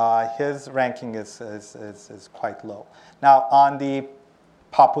 his ranking is quite low. Now, on the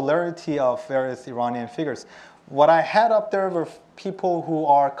popularity of various Iranian figures, what I had up there were people who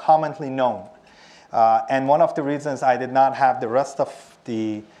are commonly known. And one of the reasons I did not have the rest of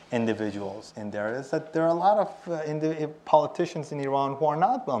the individuals in there is that there are a lot of politicians in Iran who are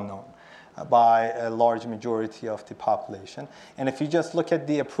not well known by a large majority of the population. And if you just look at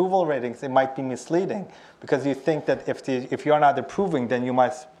the approval ratings, it might be misleading, because you think that if you're not approving, then you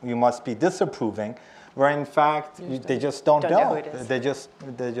must be disapproving, where in fact they just don't know who it is. They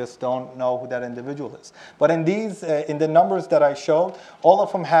just don't know who that individual is. But in these in the numbers that I showed, all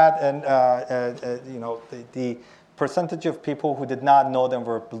of them had the percentage of people who did not know them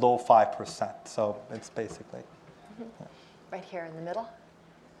were below 5%. So it's basically right here in the middle.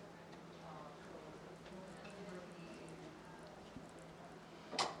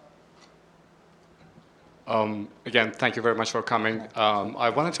 Again, thank you very much for coming. I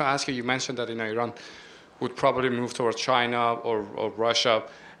wanted to ask you, you mentioned that Iran would probably move towards China or Russia.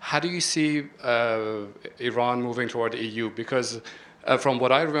 How do you see Iran moving toward the EU? Because from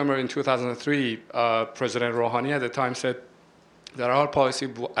what I remember in 2003, President Rouhani at the time said that our policy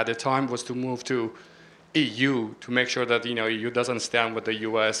at the time was to move to EU to make sure that EU doesn't stand with the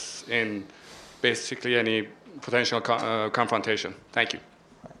US in basically any potential confrontation. Thank you.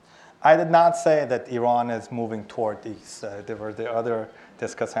 I did not say that Iran is moving toward these. There were the other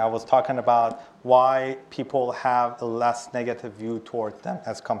discussing. I was talking about why people have a less negative view toward them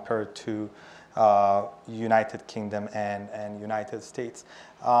as compared to United Kingdom and United States.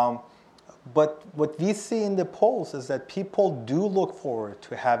 But what we see in the polls is that people do look forward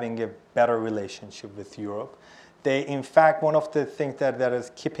to having a better relationship with Europe. In fact, one of the things that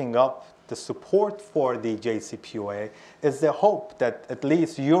is keeping up the support for the JCPOA is the hope that at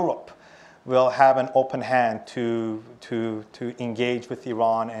least Europe will have an open hand to engage with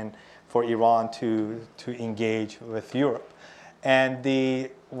Iran and for Iran to engage with Europe. And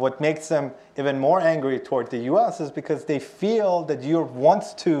what makes them even more angry toward the US is because they feel that Europe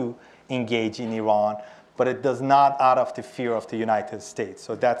wants to engage in Iran, but it does not out of the fear of the United States.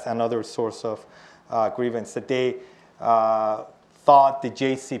 So that's another source of grievance that they thought the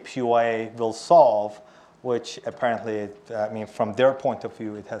JCPOA will solve, which apparently, from their point of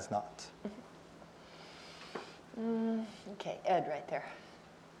view, it has not. Okay, Ed, right there.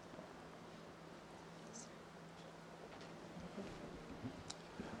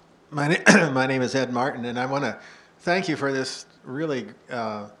 My name is Ed Martin, and I want to thank you for this really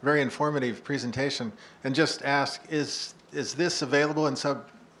very informative presentation. And just ask, is this available in some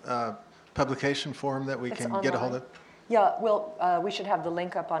publication form that we can get a hold of? Yeah, well, we should have the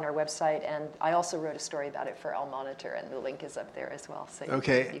link up on our website, and I also wrote a story about it for Al Monitor, and the link is up there as well, so you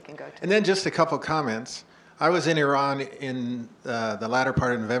can go to it. And then just a couple comments. I was in Iran in the latter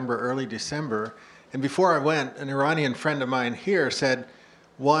part of November, early December, and before I went, an Iranian friend of mine here said,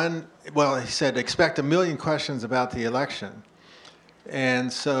 he said, expect 1 million questions about the election.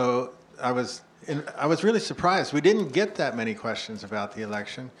 And so I was really surprised. We didn't get that many questions about the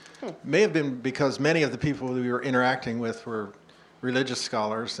election. May have been because many of the people we were interacting with were religious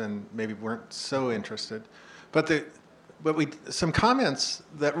scholars and maybe weren't so interested. But some comments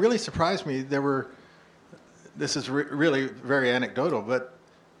that really surprised me, this is really very anecdotal, but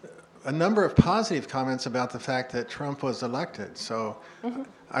a number of positive comments about the fact that Trump was elected. So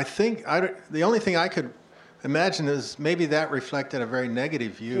I think the only thing I could imagine is maybe that reflected a very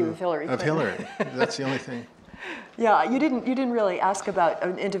negative view of Hillary. That's the only thing. Yeah, you didn't really ask about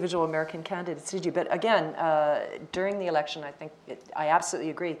individual American candidates, did you? But again, during the election, I absolutely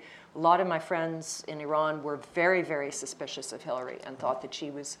agree. A lot of my friends in Iran were very, very suspicious of Hillary and thought that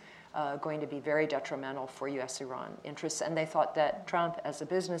she was going to be very detrimental for US-Iran interests, and they thought that Trump, as a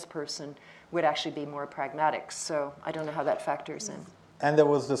business person, would actually be more pragmatic. So I don't know how that factors in. And there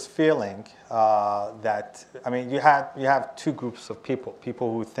was this feeling that, you have two groups of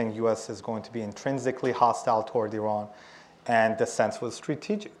people who think U.S. is going to be intrinsically hostile toward Iran, and the sense was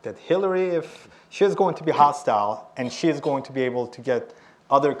strategic, that Hillary, if she is going to be hostile, and she is going to be able to get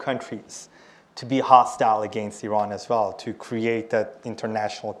other countries to be hostile against Iran as well, to create that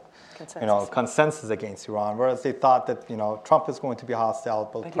international consensus against Iran, whereas they thought that Trump is going to be hostile,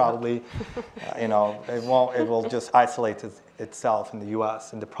 but probably it will just isolate itself in the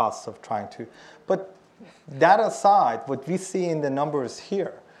U.S. in the process of trying to. But that aside, what we see in the numbers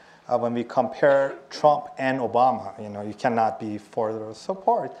here, when we compare Trump and Obama, you cannot be further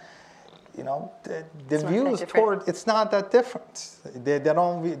apart. The views toward it's not that different.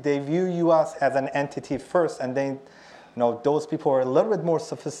 They view U.S. as an entity first, and then those people who are a little bit more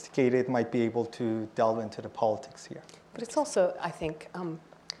sophisticated might be able to delve into the politics here. But it's also, I think,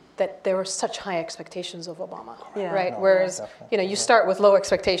 that there were such high expectations of Obama, Yeah. right? No, Whereas, definitely. you start with low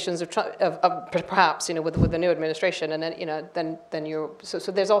expectations of perhaps, with the new administration, and then you.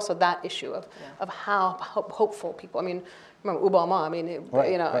 So there's also that issue of how hopeful people. I mean, remember Obama? I mean,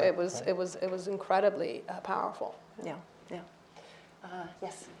 it was incredibly powerful. Yeah, yeah.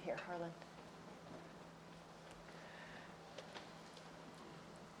 Yes, here, Harlan.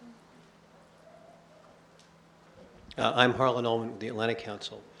 I'm Harlan Ullman with the Atlantic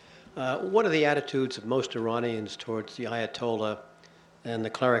Council. What are the attitudes of most Iranians towards the Ayatollah and the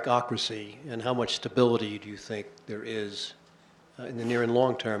clericocracy, and how much stability do you think there is in the near and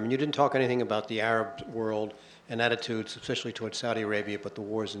long term? And you didn't talk anything about the Arab world and attitudes, especially towards Saudi Arabia, but the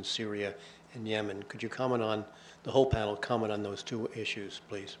wars in Syria and Yemen. Could you comment on, the whole panel comment on those two issues,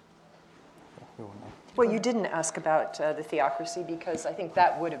 please? Well, you didn't ask about the theocracy, because I think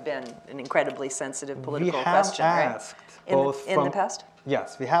that would have been an incredibly sensitive political question, right? Asked both in the past?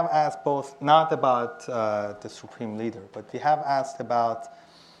 Yes, we have asked both, not about the supreme leader, but we have asked about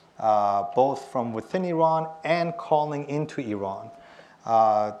both from within Iran and calling into Iran.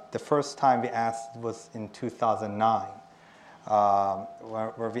 The first time we asked was in 2009,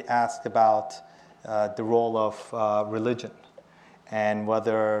 where we asked about the role of religion and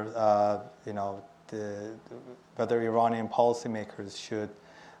whether whether Iranian policymakers should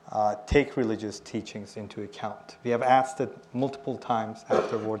take religious teachings into account. We have asked it multiple times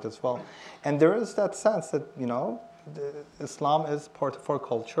afterward as well. And there is that sense that, Islam is part of our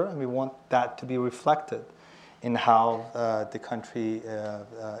culture, and we want that to be reflected in how the country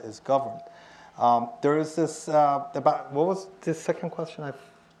is governed. There is this, about, what was the second question?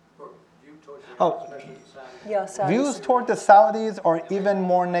 Views toward the Saudis are even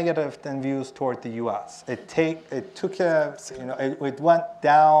more negative than views toward the U.S. It went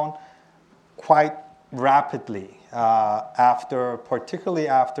down quite rapidly particularly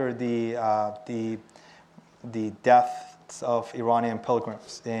after the deaths of Iranian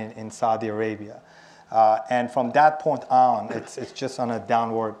pilgrims in Saudi Arabia, and from that point on, it's just on a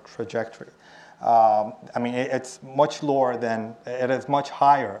downward trajectory. It's much lower than it is much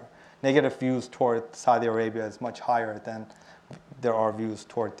higher. Negative views toward Saudi Arabia is much higher than there are views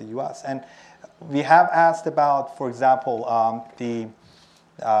toward the U.S. And we have asked about, for example,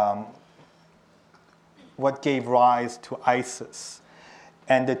 what gave rise to ISIS.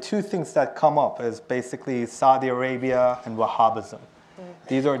 And the two things that come up is basically Saudi Arabia and Wahhabism.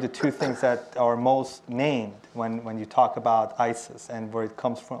 These are the two things that are most named when you talk about ISIS and where it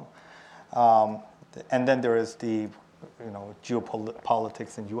comes from. And then there is the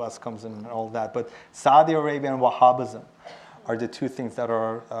geopolitics in U.S. comes in and all that. But Saudi Arabia and Wahhabism are the two things that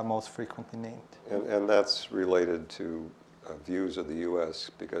are most frequently named. And that's related to views of the U.S.,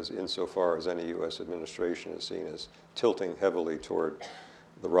 because insofar as any U.S. administration is seen as tilting heavily toward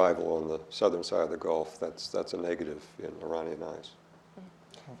the rival on the southern side of the Gulf, that's a negative in Iranian eyes.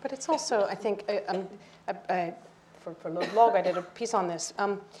 But it's also, I think, for Log, I did a piece on this.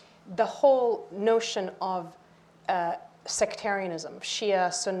 The whole notion of sectarianism,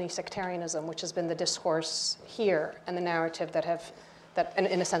 Shia Sunni sectarianism, which has been the discourse here and the narrative that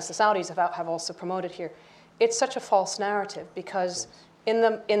in a sense the Saudis have also promoted here. It's such a false narrative, because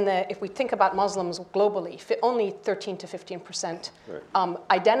if we think about Muslims globally, only 13 to 15%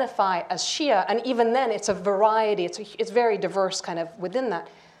 identify as Shia, and even then it's a variety. It's very diverse kind of within that.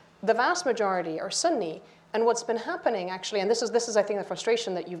 The vast majority are Sunni. And what's been happening, actually, and this is I think, the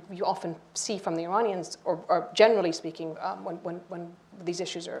frustration that you often see from the Iranians, or generally speaking, when these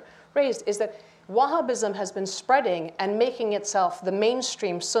issues are raised, is that Wahhabism has been spreading and making itself the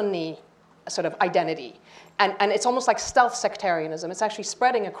mainstream Sunni sort of identity. And it's almost like stealth sectarianism. It's actually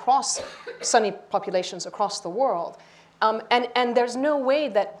spreading across Sunni populations across the world. And there's no way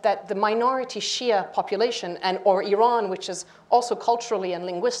that the minority Shia population or Iran, which is also culturally and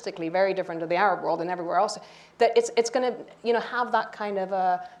linguistically very different to the Arab world and everywhere else, that it's going to have that kind of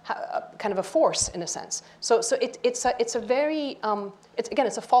a force in a sense. So it's a very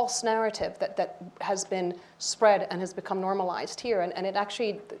it's a false narrative that has been spread and has become normalized here, and it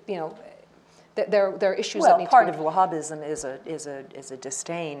actually there are issues Well, that need part to of be... Wahhabism is a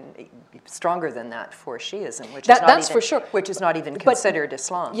disdain stronger than that for Shiism, which That's for sure. which is not even considered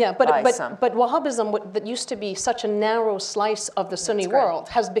Islam. Yeah, by some. but Wahhabism, that used to be such a narrow slice of the Sunni That's right. world,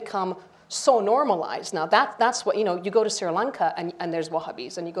 has become so normalized now. That's what, you go to Sri Lanka and there's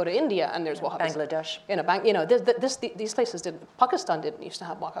Wahhabis, and you go to India and there's Wahhabis. Bangladesh. These places didn't. Pakistan didn't used to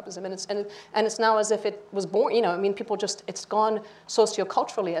have Wahhabism, and it's now as if it was born. People just, it's gone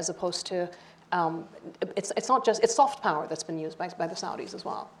socioculturally as opposed to. It's not just, it's soft power that's been used by the Saudis as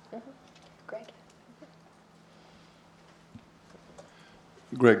well. Greg.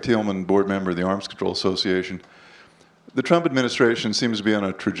 Greg Thielman, board member of the Arms Control Association. The Trump administration seems to be on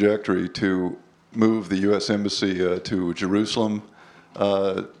a trajectory to move the U.S. Embassy to Jerusalem,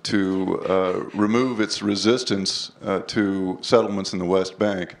 to remove its resistance to settlements in the West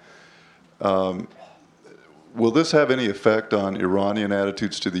Bank. Will this have any effect on Iranian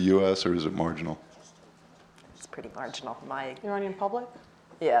attitudes to the U.S., or is it marginal? It's pretty marginal. Iranian public?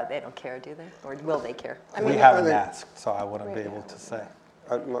 Yeah, they don't care, do they? Or will they care? We haven't asked, so I wouldn't be able to say.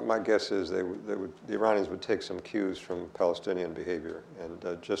 My guess is the Iranians would take some cues from Palestinian behavior,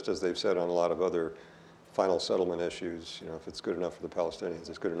 and just as they've said on a lot of other final settlement issues, if it's good enough for the Palestinians,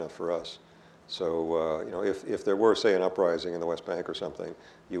 it's good enough for us. So, if there were, say, an uprising in the West Bank or something,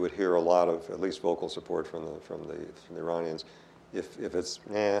 you would hear a lot of at least vocal support from the Iranians. If it's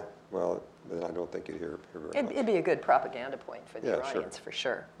well, then I don't think you'd hear very much. It'd be a good propaganda point for the Yeah, Iranians, sure. for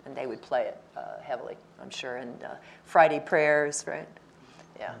sure. And they would play it heavily, I'm sure. And Friday prayers, right?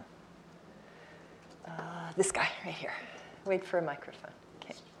 Yeah. This guy right here. Wait for a microphone.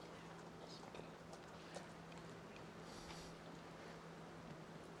 Okay.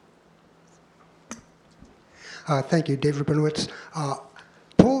 Thank you, David Benowitz.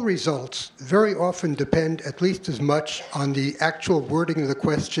 Poll results very often depend at least as much on the actual wording of the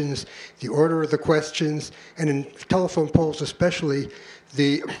questions, the order of the questions, and in telephone polls especially,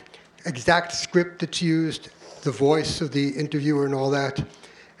 the exact script that's used, the voice of the interviewer and all that.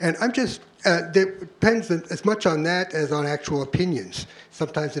 And it depends as much on that as on actual opinions.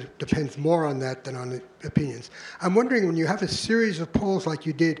 Sometimes it depends more on that than on the opinions. I'm wondering, when you have a series of polls like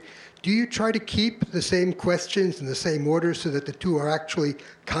you did, do you try to keep the same questions in the same order so that the two are actually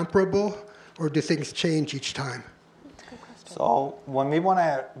comparable, or do things change each time? So when we want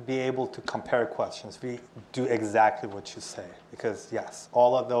to be able to compare questions, we do exactly what you say, because yes,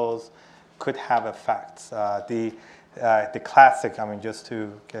 all of those could have effects. The classic, just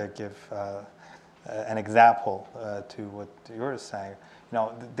to give an example to what you were saying,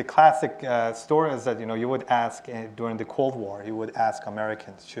 the classic story is that you would ask during the Cold War, you would ask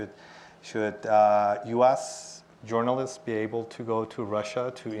Americans, should U.S. journalists be able to go to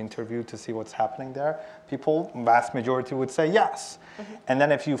Russia to interview to see what's happening there? People, vast majority, would say yes. Mm-hmm. And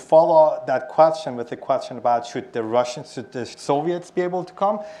then if you follow that question with the question about should the Soviets be able to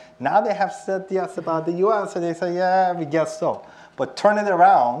come? Now they have said yes about the U.S., and they say, yeah, we guess so. But turn it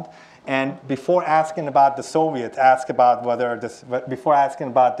around, and before asking about the Soviets, before asking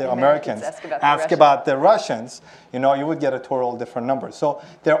about the Americans, ask about the Russians, you would get a total different number. So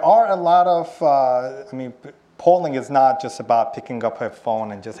there are a lot of, polling is not just about picking up a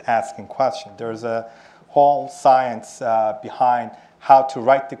phone and just asking questions. There's a whole science behind how to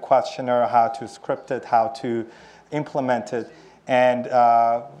write the questionnaire, how to script it, how to implement it. And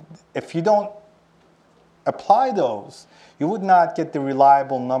if you don't apply those, you would not get the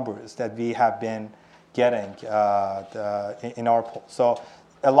reliable numbers that we have been getting in our poll. So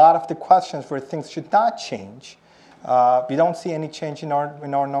a lot of the questions where things should not change, we don't see any change in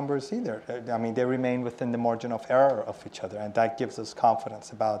our numbers either. They remain within the margin of error of each other, and that gives us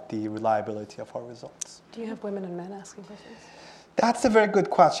confidence about the reliability of our results. Do you have women and men asking questions? That's a very good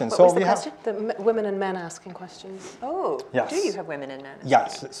question. What was the question? The women and men asking questions. Oh, yes. Do you have women and men?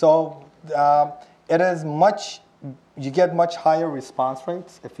 Yes. So it is you get much higher response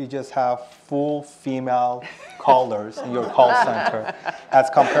rates if you just have full female callers in your call center as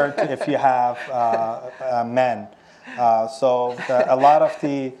compared to if you have men. So a lot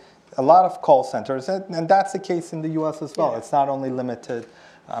of call centers, and that's the case in the U.S. as well. Yeah. It's not only limited.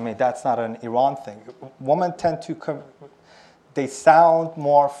 That's not an Iran thing. Women tend to they sound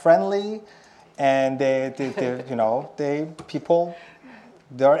more friendly, and they're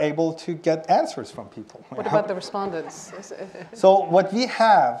able to get answers from people. What about the respondents? So what we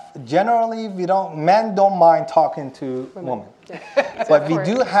have, generally, men don't mind talking to women. Yeah. But we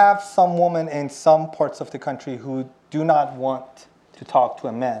do have some women in some parts of the country who do not want to talk to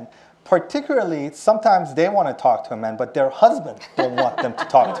a man. Particularly, sometimes they want to talk to a man, but their husband don't want them to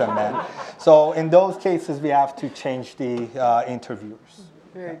talk to a man. So in those cases, we have to change the interviewers.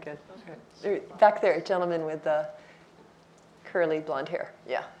 Very good. Okay. Back there, gentleman with the curly blonde hair.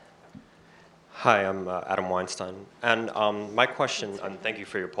 Yeah. Hi, I'm Adam Weinstein. And my question, and thank you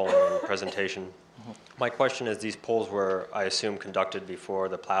for your polling and presentation. My question is, these polls were, I assume, conducted before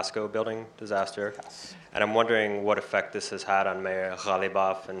the Plasco building disaster. Yes. And I'm wondering what effect this has had on Mayor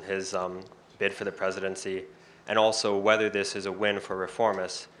Ghalibaf and his bid for the presidency, and also whether this is a win for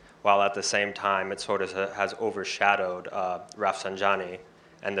reformists, while at the same time it sort of has overshadowed Rafsanjani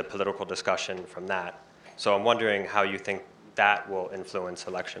and the political discussion from that. So I'm wondering how you think that will influence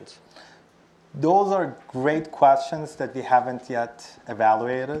elections. Those are great questions that we haven't yet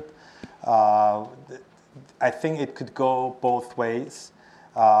evaluated. I think it could go both ways.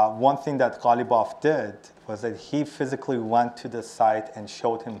 One thing that Ghalibaf did was that he physically went to the site and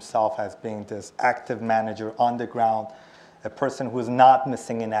showed himself as being this active manager on the ground, a person who is not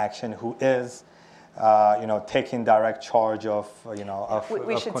missing in action, who is, taking direct charge of,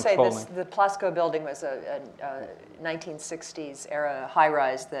 We should say this: the Plasco building was a 1960s era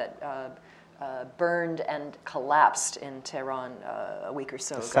high-rise that burned and collapsed in Tehran a week or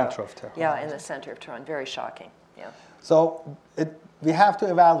so ago. The center of Tehran. Yeah, in the center of Tehran. Very shocking. Yeah. So we have to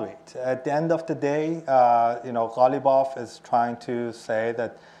evaluate. At the end of the day, Ghalibaf is trying to say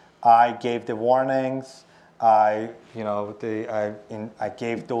that I gave the warnings. I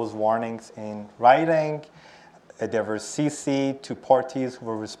gave those warnings in writing. They were CC'd to parties who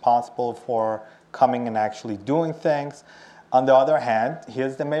were responsible for coming and actually doing things. On the other hand, he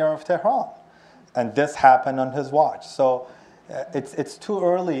is the mayor of Tehran, and this happened on his watch. So it's too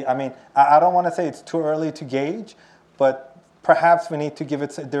early. I mean, I don't want to say it's too early to gauge, but perhaps we need to give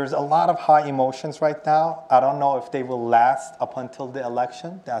it. There's a lot of high emotions right now. I don't know if they will last up until the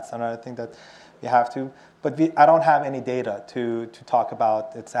election. That's another thing that we have to. But I don't have any data to talk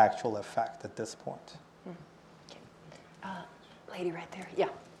about its actual effect at this point. Lady right there. Yeah.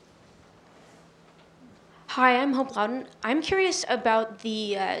 Hi, I'm Hope Loudon. I'm curious about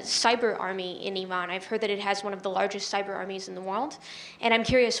the cyber army in Iran. I've heard that it has one of the largest cyber armies in the world. And I'm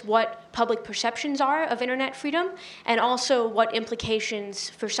curious what public perceptions are of internet freedom, and also what implications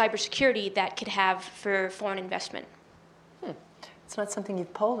for cybersecurity that could have for foreign investment. It's not something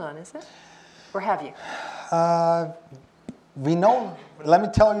you've polled on, is it? Or have you? We know. Let me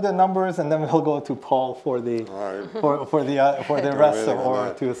tell you the numbers, and then we'll go to Paul for the for the rest of,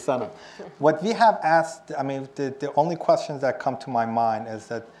 or to Sana. What we have asked, I mean, the only questions that come to my mind is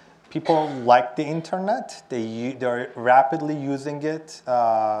that people like the internet. They're rapidly using it.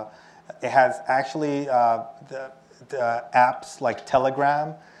 It has actually the apps like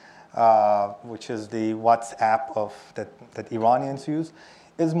Telegram, which is the WhatsApp that Iranians use,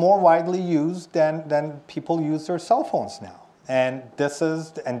 is more widely used than people use their cell phones now. And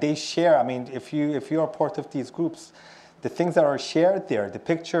they share. I mean, if you are part of these groups, the things that are shared there, the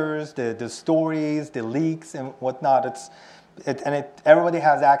pictures, the stories, the leaks and whatnot, everybody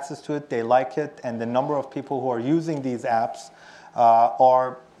has access to it. They like it, and the number of people who are using these apps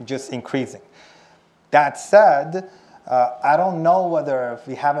are just increasing. That said, I don't know whether,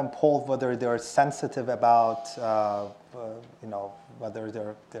 we haven't polled whether they're sensitive about, whether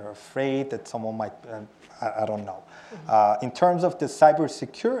they're afraid that someone might. I don't know. In terms of the cyber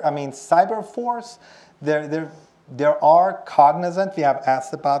force, there are cognizant. We have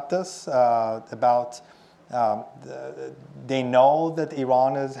asked about this. They know that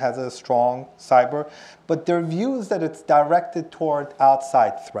Iran has a strong cyber, but their view is that it's directed toward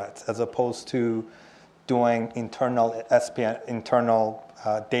outside threats as opposed to doing internal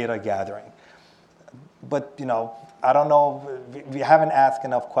data gathering. But I don't know. We haven't asked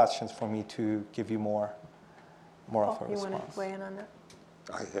enough questions for me to give you more of a response. You want to weigh in on that?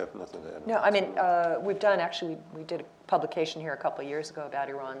 I have nothing to add. No, I mean, we did a publication here a couple of years ago about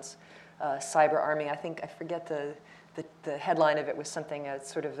Iran's cyber army. I forget the headline of it was something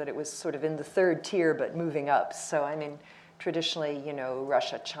sort of that it was sort of in the third tier but moving up. So, I mean, traditionally,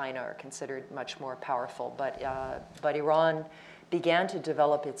 Russia, China are considered much more powerful, but Iran began to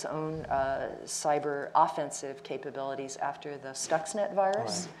develop its own cyber offensive capabilities after the Stuxnet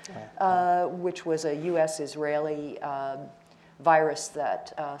virus, which was a US-Israeli virus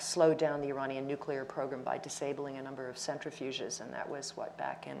that slowed down the Iranian nuclear program by disabling a number of centrifuges, and that was,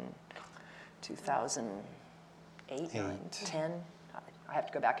 back in 2008, 9, 10? I have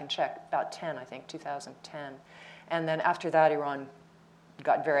to go back and check, about 10, I think, 2010. And then after that, Iran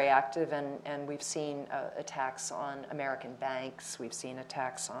got very active, and we've seen attacks on American banks. We've seen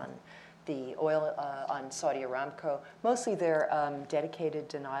attacks on the oil, on Saudi Aramco. Mostly they're dedicated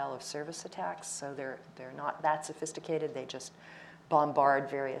denial of service attacks, so they're not that sophisticated. They just bombard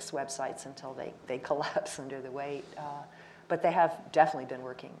various websites until they collapse under the weight. But they have definitely been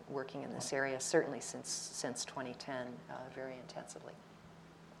working in this area, certainly since 2010, very intensively.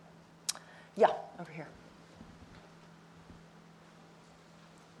 Yeah, over here.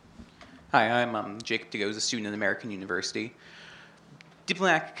 Hi, I'm Jacob DeGoes, a student at American University.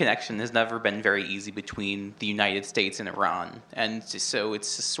 Diplomatic connection has never been very easy between the United States and Iran, and so it's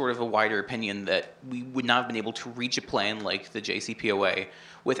sort of a wider opinion that we would not have been able to reach a plan like the JCPOA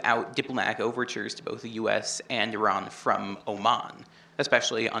without diplomatic overtures to both the US and Iran from Oman,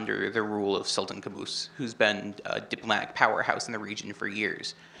 especially under the rule of Sultan Qaboos, who's been a diplomatic powerhouse in the region for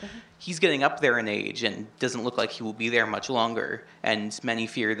years. Mm-hmm. He's getting up there in age and doesn't look like he will be there much longer, and many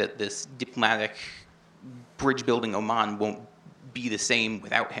fear that this diplomatic bridge-building Oman won't be the same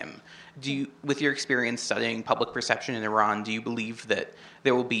without him. With your experience studying public perception in Iran, do you believe that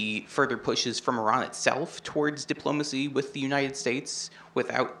there will be further pushes from Iran itself towards diplomacy with the United States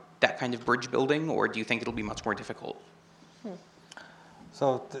without that kind of bridge building, or do you think it'll be much more difficult?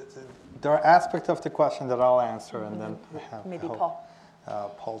 So there are aspects of the question that I'll answer, and then maybe Paul.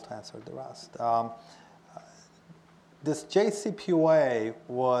 Paul to answer the rest. This JCPOA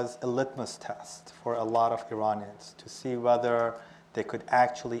was a litmus test for a lot of Iranians to see whether they could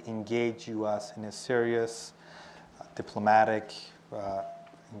actually engage U.S. in a serious diplomatic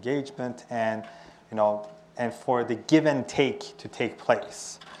engagement, and for the give and take to take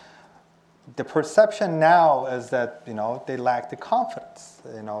place. The perception now is that they lack the confidence.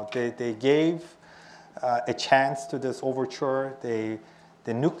 They gave a chance to this overture.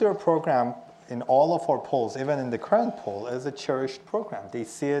 The nuclear program in all of our polls, even in the current poll, is a cherished program. They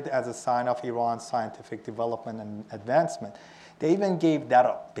see it as a sign of Iran's scientific development and advancement. They even gave that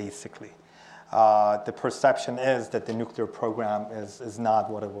up, basically. The perception is that the nuclear program is not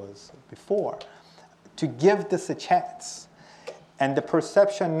what it was before. To give this a chance. And the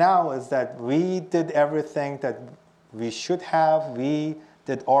perception now is that we did everything that we should have. We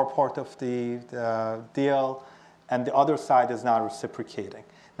did our part of the deal, and the other side is not reciprocating.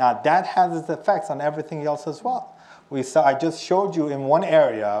 Now, that has its effects on everything else as well. I just showed you in one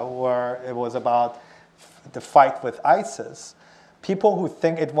area where it was about the fight with ISIS. People who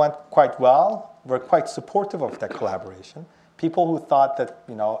think it went quite well were quite supportive of that collaboration. People who thought that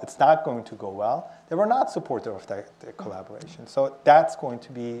it's not going to go well, they were not supportive of that collaboration. So that's going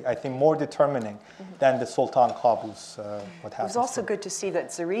to be, I think, more determining than the Sultan Qaboos, what happens. It was also good to see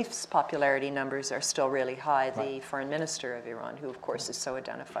that Zarif's popularity numbers are still really high, the foreign minister of Iran, who, of course, is so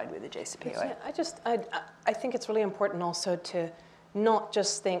identified with the JCPOA. Yeah, I think it's really important also to not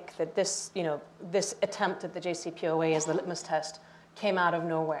just think that this attempt at the JCPOA as the litmus test came out of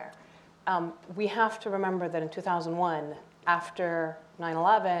nowhere. We have to remember that in 2001, after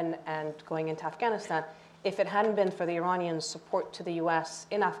 9/11 and going into Afghanistan, if it hadn't been for the Iranians' support to the U.S.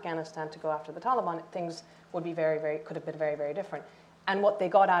 in Afghanistan to go after the Taliban, things would be could have been very, very different. And what they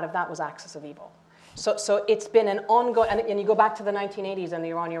got out of that was axis of evil. So it's been an ongoing, and you go back to the 1980s and the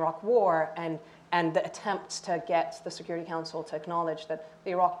Iran-Iraq War and the attempts to get the Security Council to acknowledge that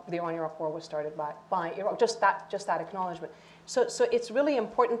the Iran-Iraq War was started by Iraq, just that acknowledgement. So it's really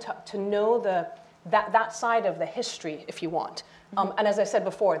important to know that side of the history, if you want. And as I said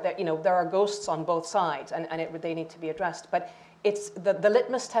before, that there are ghosts on both sides, and they need to be addressed. But it's the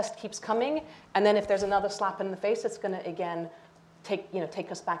litmus test keeps coming, and then if there's another slap in the face, it's going to again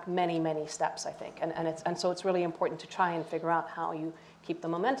take us back many, many steps, I think. And so it's really important to try and figure out how you keep the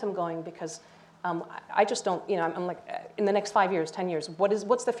momentum going, because I just don't, I'm like, in the next 5 years, 10 years,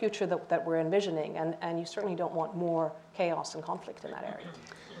 what's the future that we're envisioning? And you certainly don't want more chaos and conflict in that area.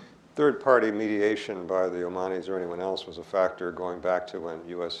 Third-party mediation by the Omanis or anyone else was a factor going back to when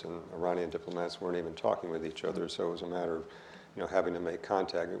U.S. and Iranian diplomats weren't even talking with each other, so it was a matter of having to make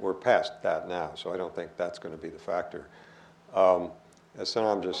contact. We're past that now, so I don't think that's going to be the factor. As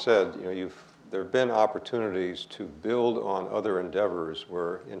Sanam just said, there have been opportunities to build on other endeavors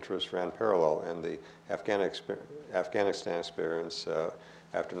where interests ran parallel, and the Afghanistan experience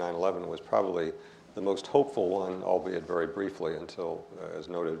after 9/11 was probably the most hopeful one, albeit very briefly, until, as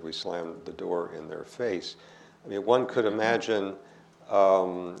noted, we slammed the door in their face. I mean, one could imagine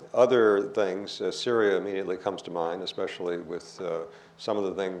other things. Syria immediately comes to mind, especially with some of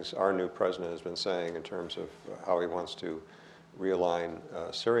the things our new president has been saying in terms of how he wants to realign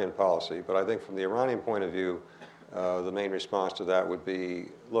Syrian policy. But I think from the Iranian point of view, the main response to that would be,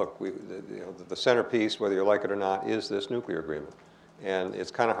 look, the centerpiece, whether you like it or not, is this nuclear agreement. And it's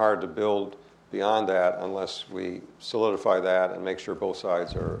kind of hard to build beyond that unless we solidify that and make sure both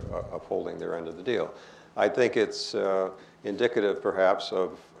sides are upholding their end of the deal. I think it's indicative, perhaps,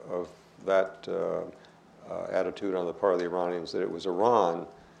 of that attitude on the part of the Iranians that it was Iran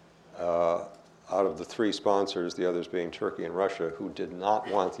out of the three sponsors, the others being Turkey and Russia, who did not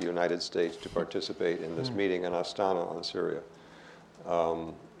want the United States to participate in this meeting in Astana on Syria.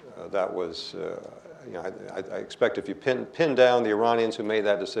 That was, you know, I expect if you pin down the Iranians who made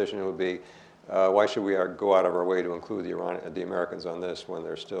that decision, it would be, why should we go out of our way to include the Americans on this when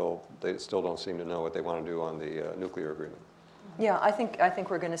they still don't seem to know what they want to do on the nuclear agreement? Yeah, I think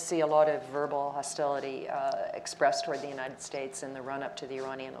we're going to see a lot of verbal hostility expressed toward the United States in the run-up to the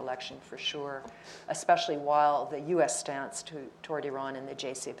Iranian election for sure, especially while the U.S. stance toward Iran in the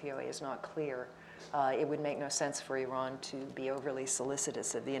JCPOA is not clear. It would make no sense for Iran to be overly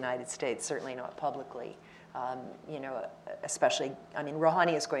solicitous of the United States, certainly not publicly. You know, especially, I mean,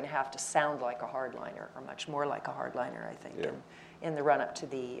 Rouhani is going to have to sound like a hardliner, or much more like a hardliner, I think, yeah. in the run-up to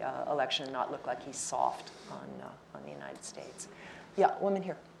the election, and not look like he's soft on the United States. Yeah, woman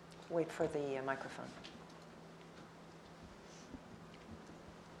here. Wait for the microphone.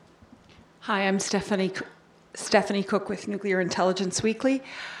 Hi, I'm Stephanie Cook with Nuclear Intelligence Weekly.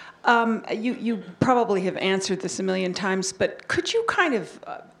 You probably have answered this a million times, but could you kind of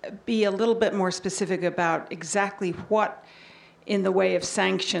be a little bit more specific about exactly what, in the way of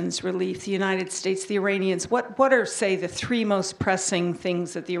sanctions relief, the United States, the Iranians, what are, say, the three most pressing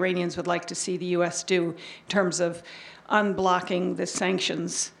things that the Iranians would like to see the U.S. do in terms of unblocking the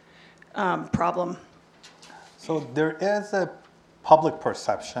sanctions problem? So there is a public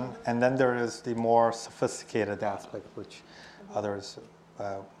perception, and then there is the more sophisticated aspect, which others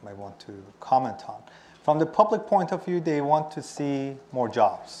might want to comment on. From the public point of view, they want to see more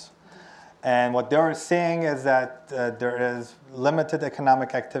jobs. And what they're saying is that there is limited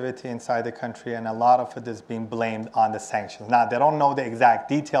economic activity inside the country, and a lot of it is being blamed on the sanctions. Now, they don't know the exact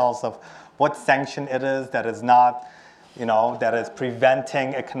details of what sanction it is that is not, you know, that is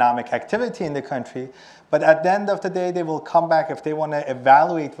preventing economic activity in the country. But at the end of the day, they will come back if they want to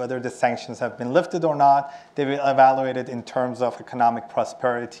evaluate whether the sanctions have been lifted or not. They will evaluate it in terms of economic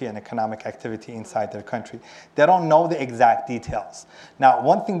prosperity and economic activity inside their country. They don't know the exact details. Now,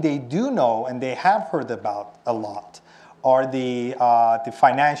 one thing they do know, and they have heard about a lot, are the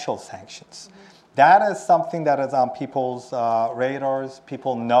financial sanctions. That is something that is on people's radars.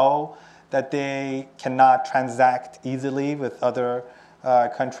 People know that they cannot transact easily with other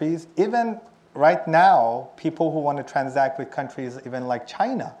countries. Even right now, people who want to transact with countries even like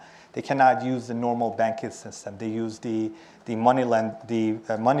China, they cannot use the normal banking system. They use the money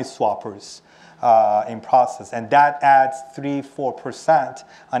swappers in process, and that adds 3-4%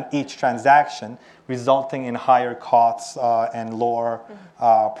 on each transaction, resulting in higher costs and lower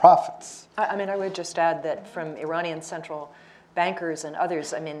profits. I mean, I would just add that from Iranian central bankers and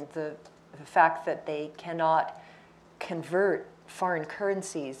others, I mean, the fact that they cannot convert foreign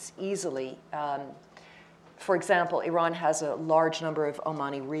currencies easily. For example, Iran has a large number of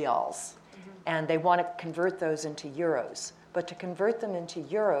Omani rials, and they want to convert those into euros. But to convert them into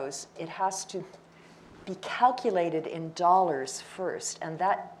euros, it has to be calculated in dollars first, and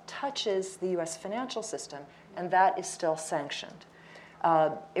that touches the US financial system, and that is still sanctioned.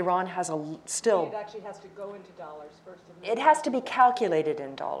 Iran has still... It actually has to go into dollars first. It has to be calculated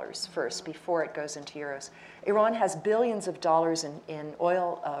in dollars first before it goes into euros. Iran has billions of dollars in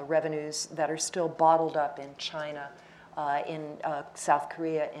oil revenues that are still bottled up in China, in South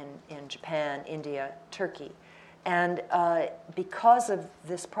Korea, in Japan, India, Turkey. And because of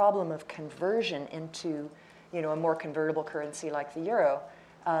this problem of conversion into, you know, a more convertible currency like the euro,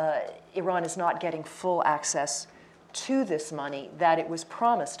 Iran is not getting full access to this money that it was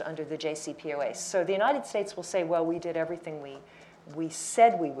promised under the JCPOA. So the United States will say, well, we did everything we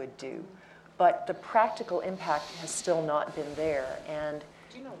said we would do, but the practical impact has still not been there. And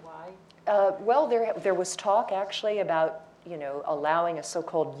do you know why? Well, there was talk actually about, you know, allowing a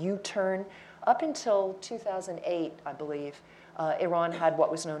so-called U-turn. Up until 2008, I believe, Iran had what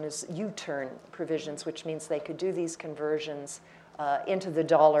was known as U-turn provisions, which means they could do these conversions into the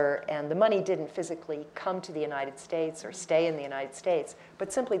dollar, and the money didn't physically come to the United States or stay in the United States,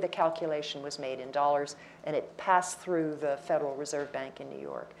 but simply the calculation was made in dollars, and it passed through the Federal Reserve Bank in New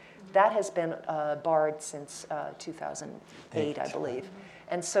York. That has been barred since 2008, I believe.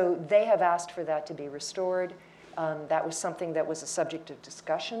 And so they have asked for that to be restored. That was something that was a subject of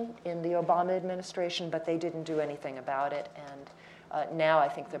discussion in the Obama administration, but they didn't do anything about it. And now I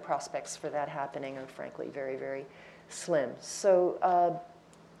think the prospects for that happening are frankly very, very slim. So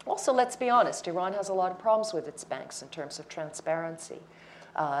also, let's be honest, Iran has a lot of problems with its banks in terms of transparency.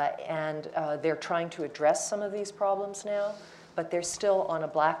 And they're trying to address some of these problems now, but they're still on a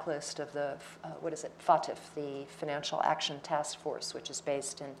blacklist of the, FATF, the Financial Action Task Force, which is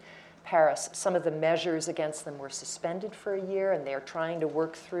based in Paris. Some of the measures against them were suspended for a year, and they're trying to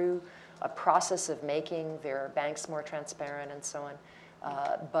work through a process of making their banks more transparent and so on.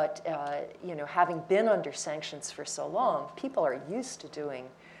 But having been under sanctions for so long, people are used to doing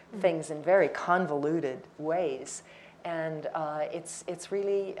things in very convoluted ways, and it's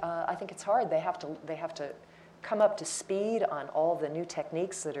really I think it's hard. They have to come up to speed on all the new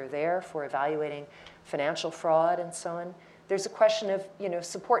techniques that are there for evaluating financial fraud and so on. There's a question of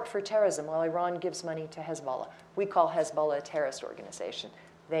support for terrorism. Well, Iran gives money to Hezbollah. We call Hezbollah a terrorist organization.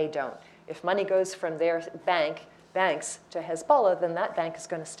 They don't. If money goes from their banks to Hezbollah, then that bank is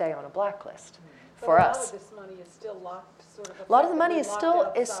going to stay on a blacklist for us. A lot of this money is still locked, A lot of the money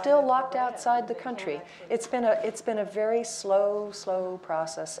is still locked outside the country. It's been a very slow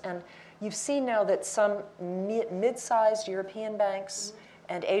process, and you've seen now that some mid-sized European banks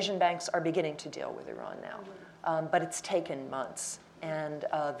and Asian banks are beginning to deal with Iran now, but it's taken months. And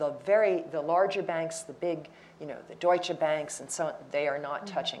the larger banks, the big, the Deutsche banks and so on, they are not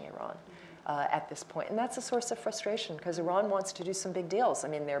touching Iran. At this point. And that's a source of frustration because Iran wants to do some big deals. I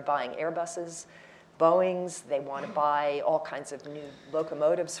mean, they're buying Airbuses, Boeings, they want to buy all kinds of new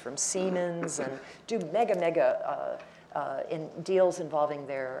locomotives from Siemens and do mega deals involving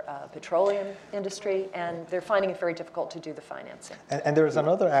their petroleum industry, and they're finding it very difficult to do the financing. And there's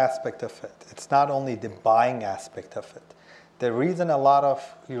another aspect of it. It's not only the buying aspect of it. The reason a lot of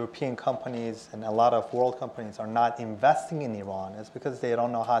European companies and a lot of world companies are not investing in Iran is because they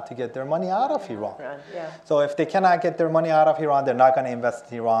don't know how to get their money out of Iran. Yeah. So if they cannot get their money out of Iran, they're not going to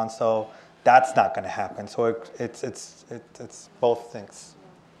invest in Iran. So that's not going to happen. So it's both things.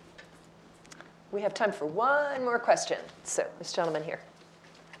 We have time for one more question. So this gentleman here.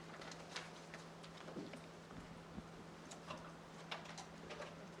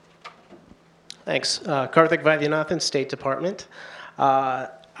 Thanks. Karthik Vaidyanathan, State Department. I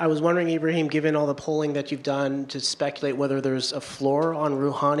was wondering, Ibrahim, given all the polling that you've done to speculate whether there's a floor on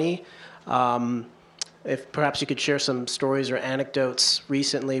Rouhani, if perhaps you could share some stories or anecdotes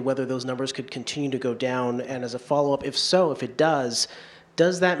recently, whether those numbers could continue to go down. And as a follow-up, if so, if it does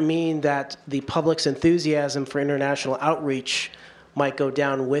that mean that the public's enthusiasm for international outreach might go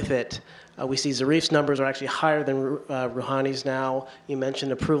down with it? We see Zarif's numbers are actually higher than Rouhani's now. You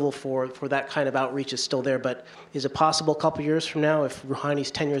mentioned approval for that kind of outreach is still there, but is it possible a couple years from now, if Rouhani's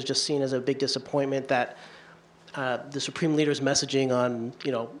tenure is just seen as a big disappointment, that the Supreme Leader's messaging on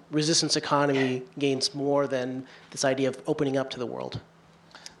resistance economy gains more than this idea of opening up to the world?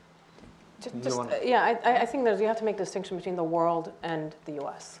 I think you have to make a distinction between the world and the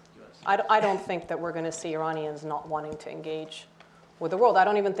U.S. I don't think that we're going to see Iranians not wanting to engage with the world. I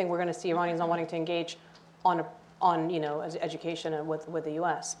don't even think we're going to see Iranians not wanting to engage on education and with the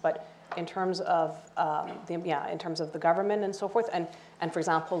U.S. But in terms of in terms of the government and so forth, and for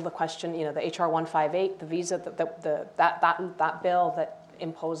example, the question, the HR 158, the visa, that bill that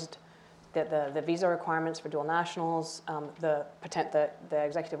imposed the visa requirements for dual nationals, the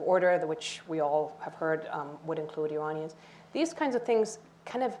executive order, which we all have heard would include Iranians. These kinds of things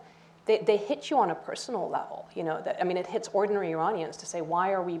kind of. They hit you on a personal level, it hits ordinary Iranians to say,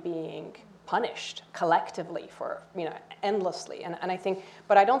 why are we being punished collectively for, endlessly? And I think,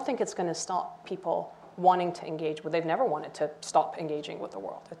 but I don't think it's going to stop people wanting to engage with. They've never wanted to stop engaging with the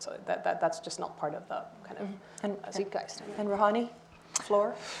world. That's just not part of the kind of zeitgeist. And Rouhani,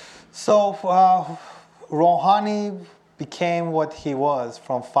 floor? So Rouhani became what he was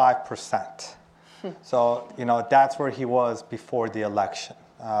from 5%. So, that's where he was before the election.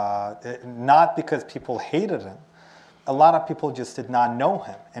 Not because people hated him. A lot of people just did not know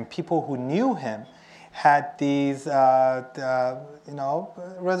him. And people who knew him had these,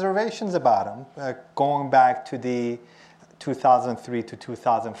 reservations about him, going back to the 2003 to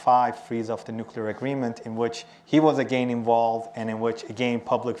 2005 freeze of the nuclear agreement, in which he was again involved and in which, again,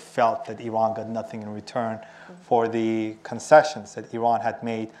 public felt that Iran got nothing in return for the concessions that Iran had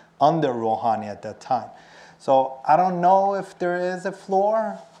made under Rouhani at that time. So I don't know if there is a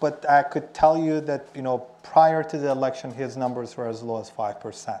floor, but I could tell you that, prior to the election, his numbers were as low as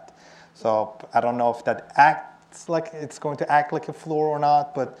 5%. So I don't know if that acts like it's going to act like a floor or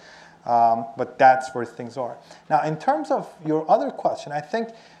not, but that's where things are. Now, in terms of your other question, I think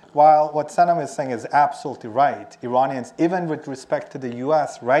while what Sanam is saying is absolutely right, Iranians, even with respect to the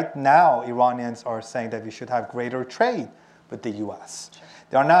U.S., right now, Iranians are saying that we should have greater trade with the U.S.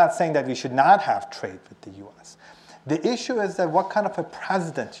 They are not saying that we should not have trade with the U.S. The issue is that what kind of a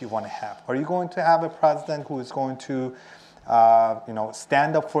president you want to have. Are you going to have a president who is going to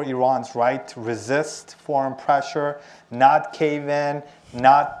stand up for Iran's right to resist foreign pressure, not cave in,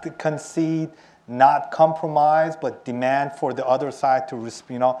 not concede, not compromise, but demand for the other side to,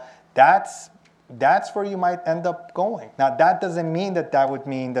 that's that's where you might end up going. Now, that doesn't mean that would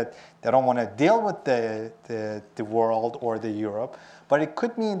mean that they don't want to deal with the world or the Europe, but it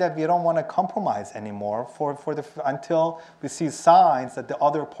could mean that we don't want to compromise anymore until we see signs that the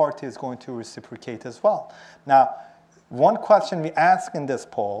other party is going to reciprocate as well. Now, one question we ask in this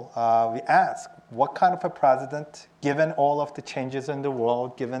poll, we ask, what kind of a president, given all of the changes in the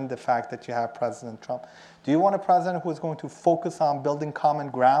world, given the fact that you have President Trump, do you want a president who is going to focus on building common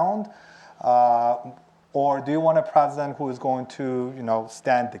ground, or do you want a president who is going to,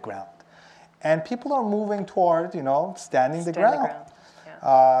 stand the ground? And people are moving toward, standing the ground.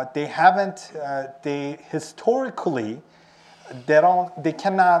 Yeah. They haven't. Historically, they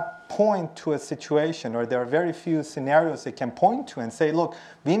cannot point to a situation, or there are very few scenarios they can point to and say, look,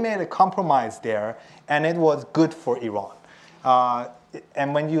 we made a compromise there, and it was good for Iran.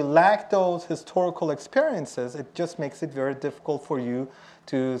 And when you lack those historical experiences, it just makes it very difficult for you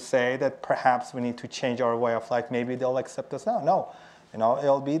to say that perhaps we need to change our way of life. Maybe they'll accept us now. No,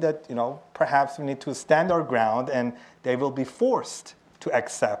 it'll be that perhaps we need to stand our ground, and they will be forced to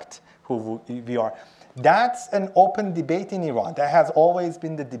accept who we are. That's an open debate in Iran. That has always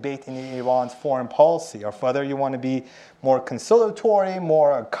been the debate in Iran's foreign policy, of whether you want to be more conciliatory,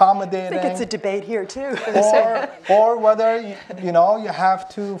 more accommodating. I think it's a debate here too. or whether you have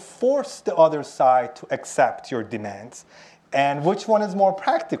to force the other side to accept your demands, and which one is more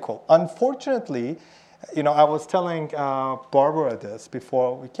practical. Unfortunately, I was telling Barbara this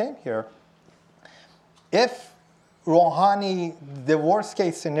before we came here. If Rouhani, the worst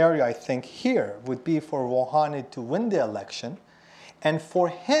case scenario, I think, here would be for Rouhani to win the election and for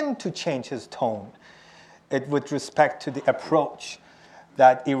him to change his tone with respect to the approach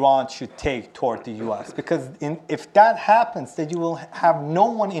that Iran should take toward the U.S. Because if that happens, then you will have no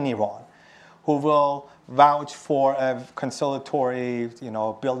one in Iran who will vouch for a conciliatory,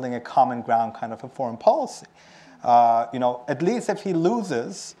 building a common ground kind of a foreign policy. At least if he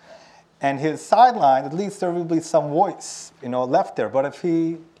loses, and his sideline, at least there will be some voice, left there. But if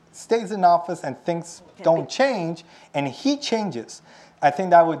he stays in office and things don't change, and he changes, I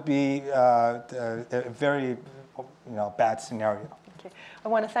think that would be a very, bad scenario. Okay. I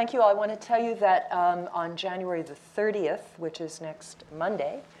want to thank you all. I want to tell you that on January the 30th, which is next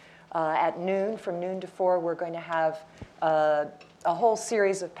Monday, at noon, from noon to 4, we're going to have a whole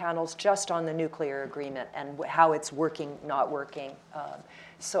series of panels just on the nuclear agreement and how it's working, not working.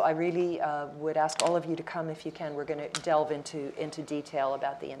 So I really would ask all of you to come if you can. We're going to delve into detail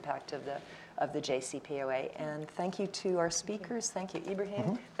about the impact of the JCPOA. And thank you to our speakers. Thank you,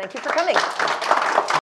 Ibrahim. Thank you for coming.